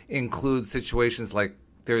include situations like,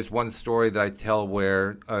 there's one story that I tell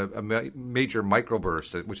where a major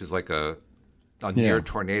microburst, which is like a near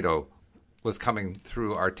tornado, was coming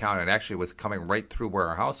through our town, and actually was coming right through where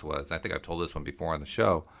our house was. I think I've told this one before on the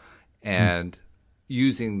show. And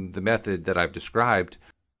using the method that I've described,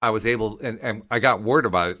 I was able, and I got word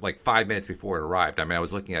about it like 5 minutes before it arrived. I mean, I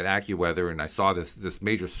was looking at AccuWeather, and I saw this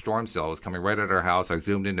major storm cell was coming right at our house. I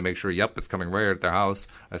zoomed in to make sure, yep, it's coming right at their house.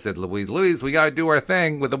 I said, Louise, we got to do our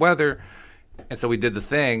thing with the weather. And so we did the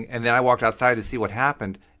thing, and then I walked outside to see what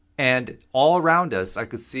happened. And all around us, I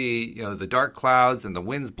could see, the dark clouds and the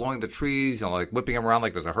winds blowing the trees, like whipping them around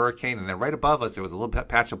like there's a hurricane. And then right above us, there was a little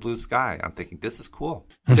patch of blue sky. I'm thinking, this is cool.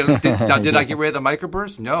 Did I get rid of the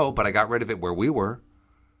microburst? No, but I got rid of it where we were.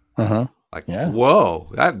 Whoa,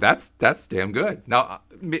 that's damn good. Now,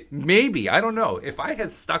 maybe, I don't know. If I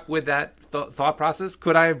had stuck with that thought process,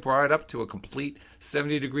 could I have brought it up to a complete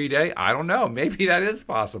 70-degree day? I don't know. Maybe that is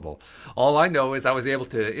possible. All I know is I was able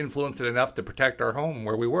to influence it enough to protect our home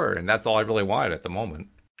where we were, and that's all I really wanted at the moment.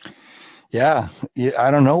 Yeah,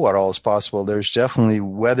 I don't know what all is possible. There's definitely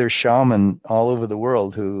weather shaman all over the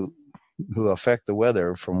world who affect the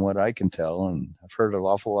weather, from what I can tell, and I've heard an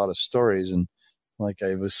awful lot of stories. And like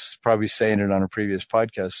I was probably saying it on a previous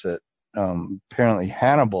podcast, that apparently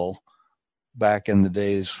Hannibal, back in the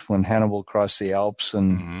days when Hannibal crossed the Alps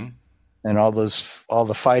and and all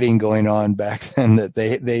the fighting going on back then, that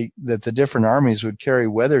that the different armies would carry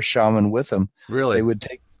weather shaman with them. Really?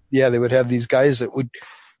 They would have these guys that would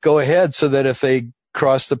go ahead, so that if they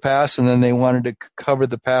crossed the pass and then they wanted to cover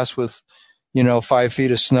the pass with 5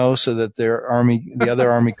 feet of snow, so that the other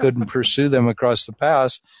army couldn't pursue them across the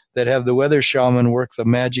pass, they'd have the weather shaman work the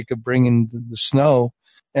magic of bringing the snow.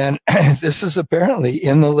 And this is apparently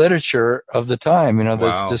in the literature of the time, there's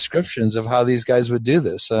Wow. descriptions of how these guys would do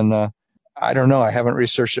this. And I don't know, I haven't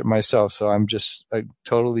researched it myself, so I'm just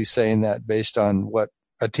totally saying that based on what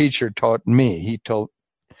a teacher taught me.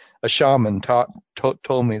 A shaman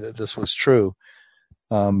told me that this was true.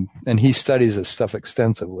 And he studies this stuff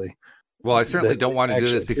extensively. Well, I certainly don't want to do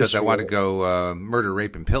this because I want to go murder,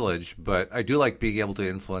 rape, and pillage, but I do like being able to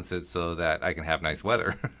influence it so that I can have nice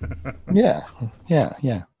weather. Yeah.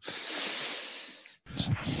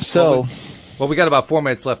 So, well, we got about 4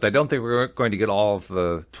 minutes left. I don't think we're going to get all of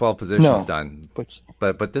the 12 positions done,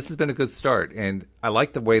 but this has been a good start, and I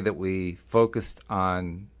like the way that we focused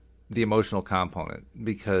on the emotional component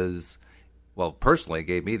because, well, personally, it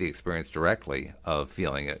gave me the experience directly of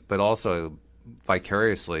feeling it, but also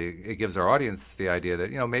vicariously, it gives our audience the idea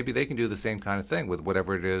that maybe they can do the same kind of thing with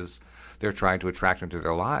whatever it is they're trying to attract into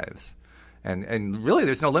their lives. And really,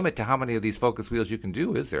 there's no limit to how many of these focus wheels you can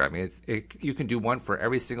do, is there? I mean, you can do one for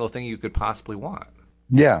every single thing you could possibly want.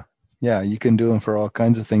 Yeah, you can do them for all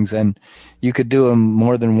kinds of things, and you could do them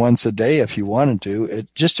more than once a day if you wanted to. It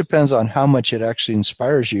just depends on how much it actually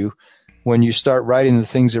inspires you when you start writing the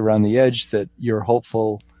things around the edge that you're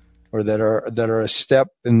hopeful, or that are a step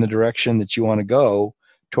in the direction that you want to go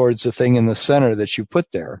towards the thing in the center that you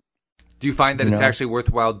put there. Do you find that it's actually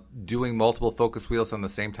worthwhile doing multiple focus wheels on the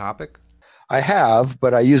same topic? I have,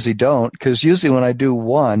 but I usually don't, because usually when I do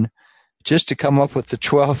one, just to come up with the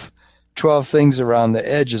 12 things around the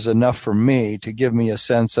edge is enough for me to give me a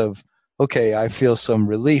sense of, okay, I feel some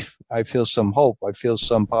relief. I feel some hope. I feel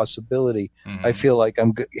some possibility. Mm-hmm. I feel like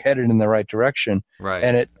I'm headed in the right direction.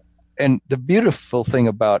 Right. And the beautiful thing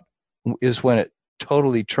about is when it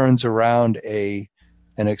totally turns around an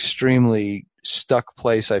extremely stuck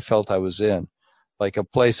place I felt I was in, like a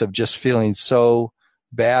place of just feeling so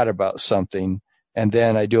bad about something. And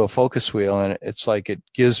then I do a focus wheel, and it's like it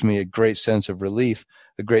gives me a great sense of relief,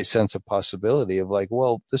 a great sense of possibility of like,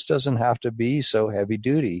 well, this doesn't have to be so heavy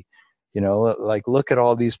duty. Like, look at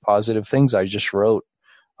all these positive things I just wrote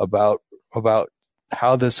about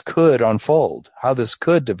how this could unfold, how this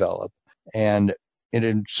could develop. And it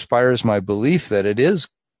inspires my belief that it is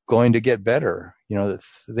going to get better, that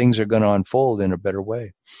things are going to unfold in a better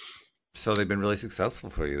way. So they've been really successful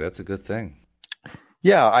for you. That's a good thing.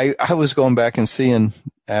 Yeah, I was going back and seeing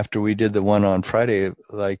after we did the one on Friday,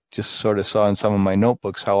 like just sort of saw in some of my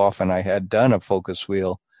notebooks how often I had done a focus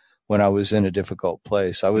wheel when I was in a difficult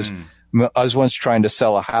place. I was once trying to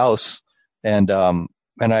sell a house, and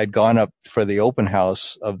I'd gone up for the open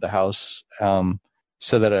house of the house,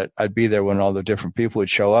 so that I'd be there when all the different people would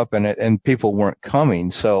show up, and people weren't coming.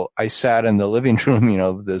 So I sat in the living room,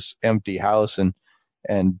 of this empty house and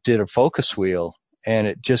did a focus wheel, and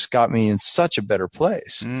it just got me in such a better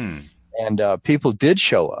place. And people did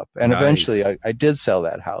show up, and eventually I did sell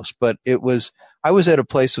that house. But I was at a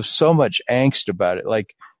place of so much angst about it,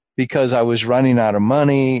 like because I was running out of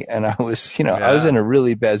money, and I was, I was in a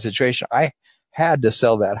really bad situation. I had to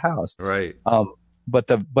sell that house. Right.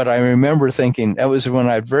 But I remember thinking, that was when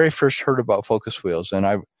I very first heard about focus wheels, and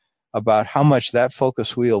about how much that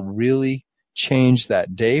focus wheel really changed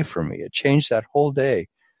that day for me. It changed that whole day,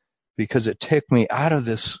 because it took me out of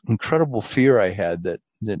this incredible fear I had that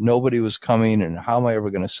nobody was coming, and how am I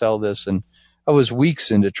ever going to sell this? And I was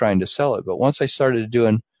weeks into trying to sell it. But once I started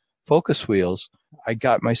doing focus wheels, I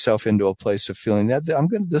got myself into a place of feeling that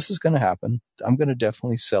this is going to happen. I'm going to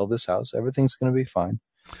definitely sell this house. Everything's going to be fine.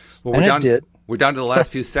 Well, and it did. We're down to the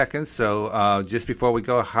last few seconds. So just before we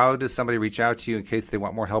go, how does somebody reach out to you in case they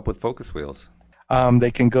want more help with focus wheels?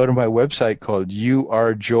 They can go to my website called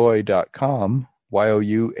youarejoy.com,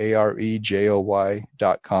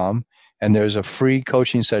 youarejoy.com. And there's a free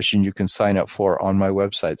coaching session you can sign up for on my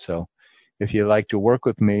website. So if you'd like to work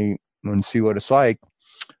with me and see what it's like,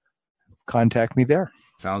 contact me there.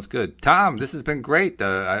 Sounds good. Tom, this has been great.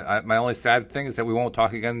 My only sad thing is that we won't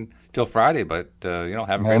talk again till Friday, but, have a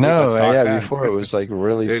great week. I know. Yeah, before it was like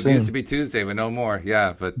really soon. It used to be Tuesday, but no more.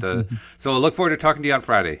 Yeah, but so I look forward to talking to you on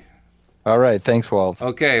Friday. All right. Thanks, Walt.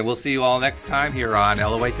 Okay, we'll see you all next time here on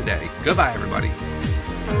LOA Today. Goodbye, everybody.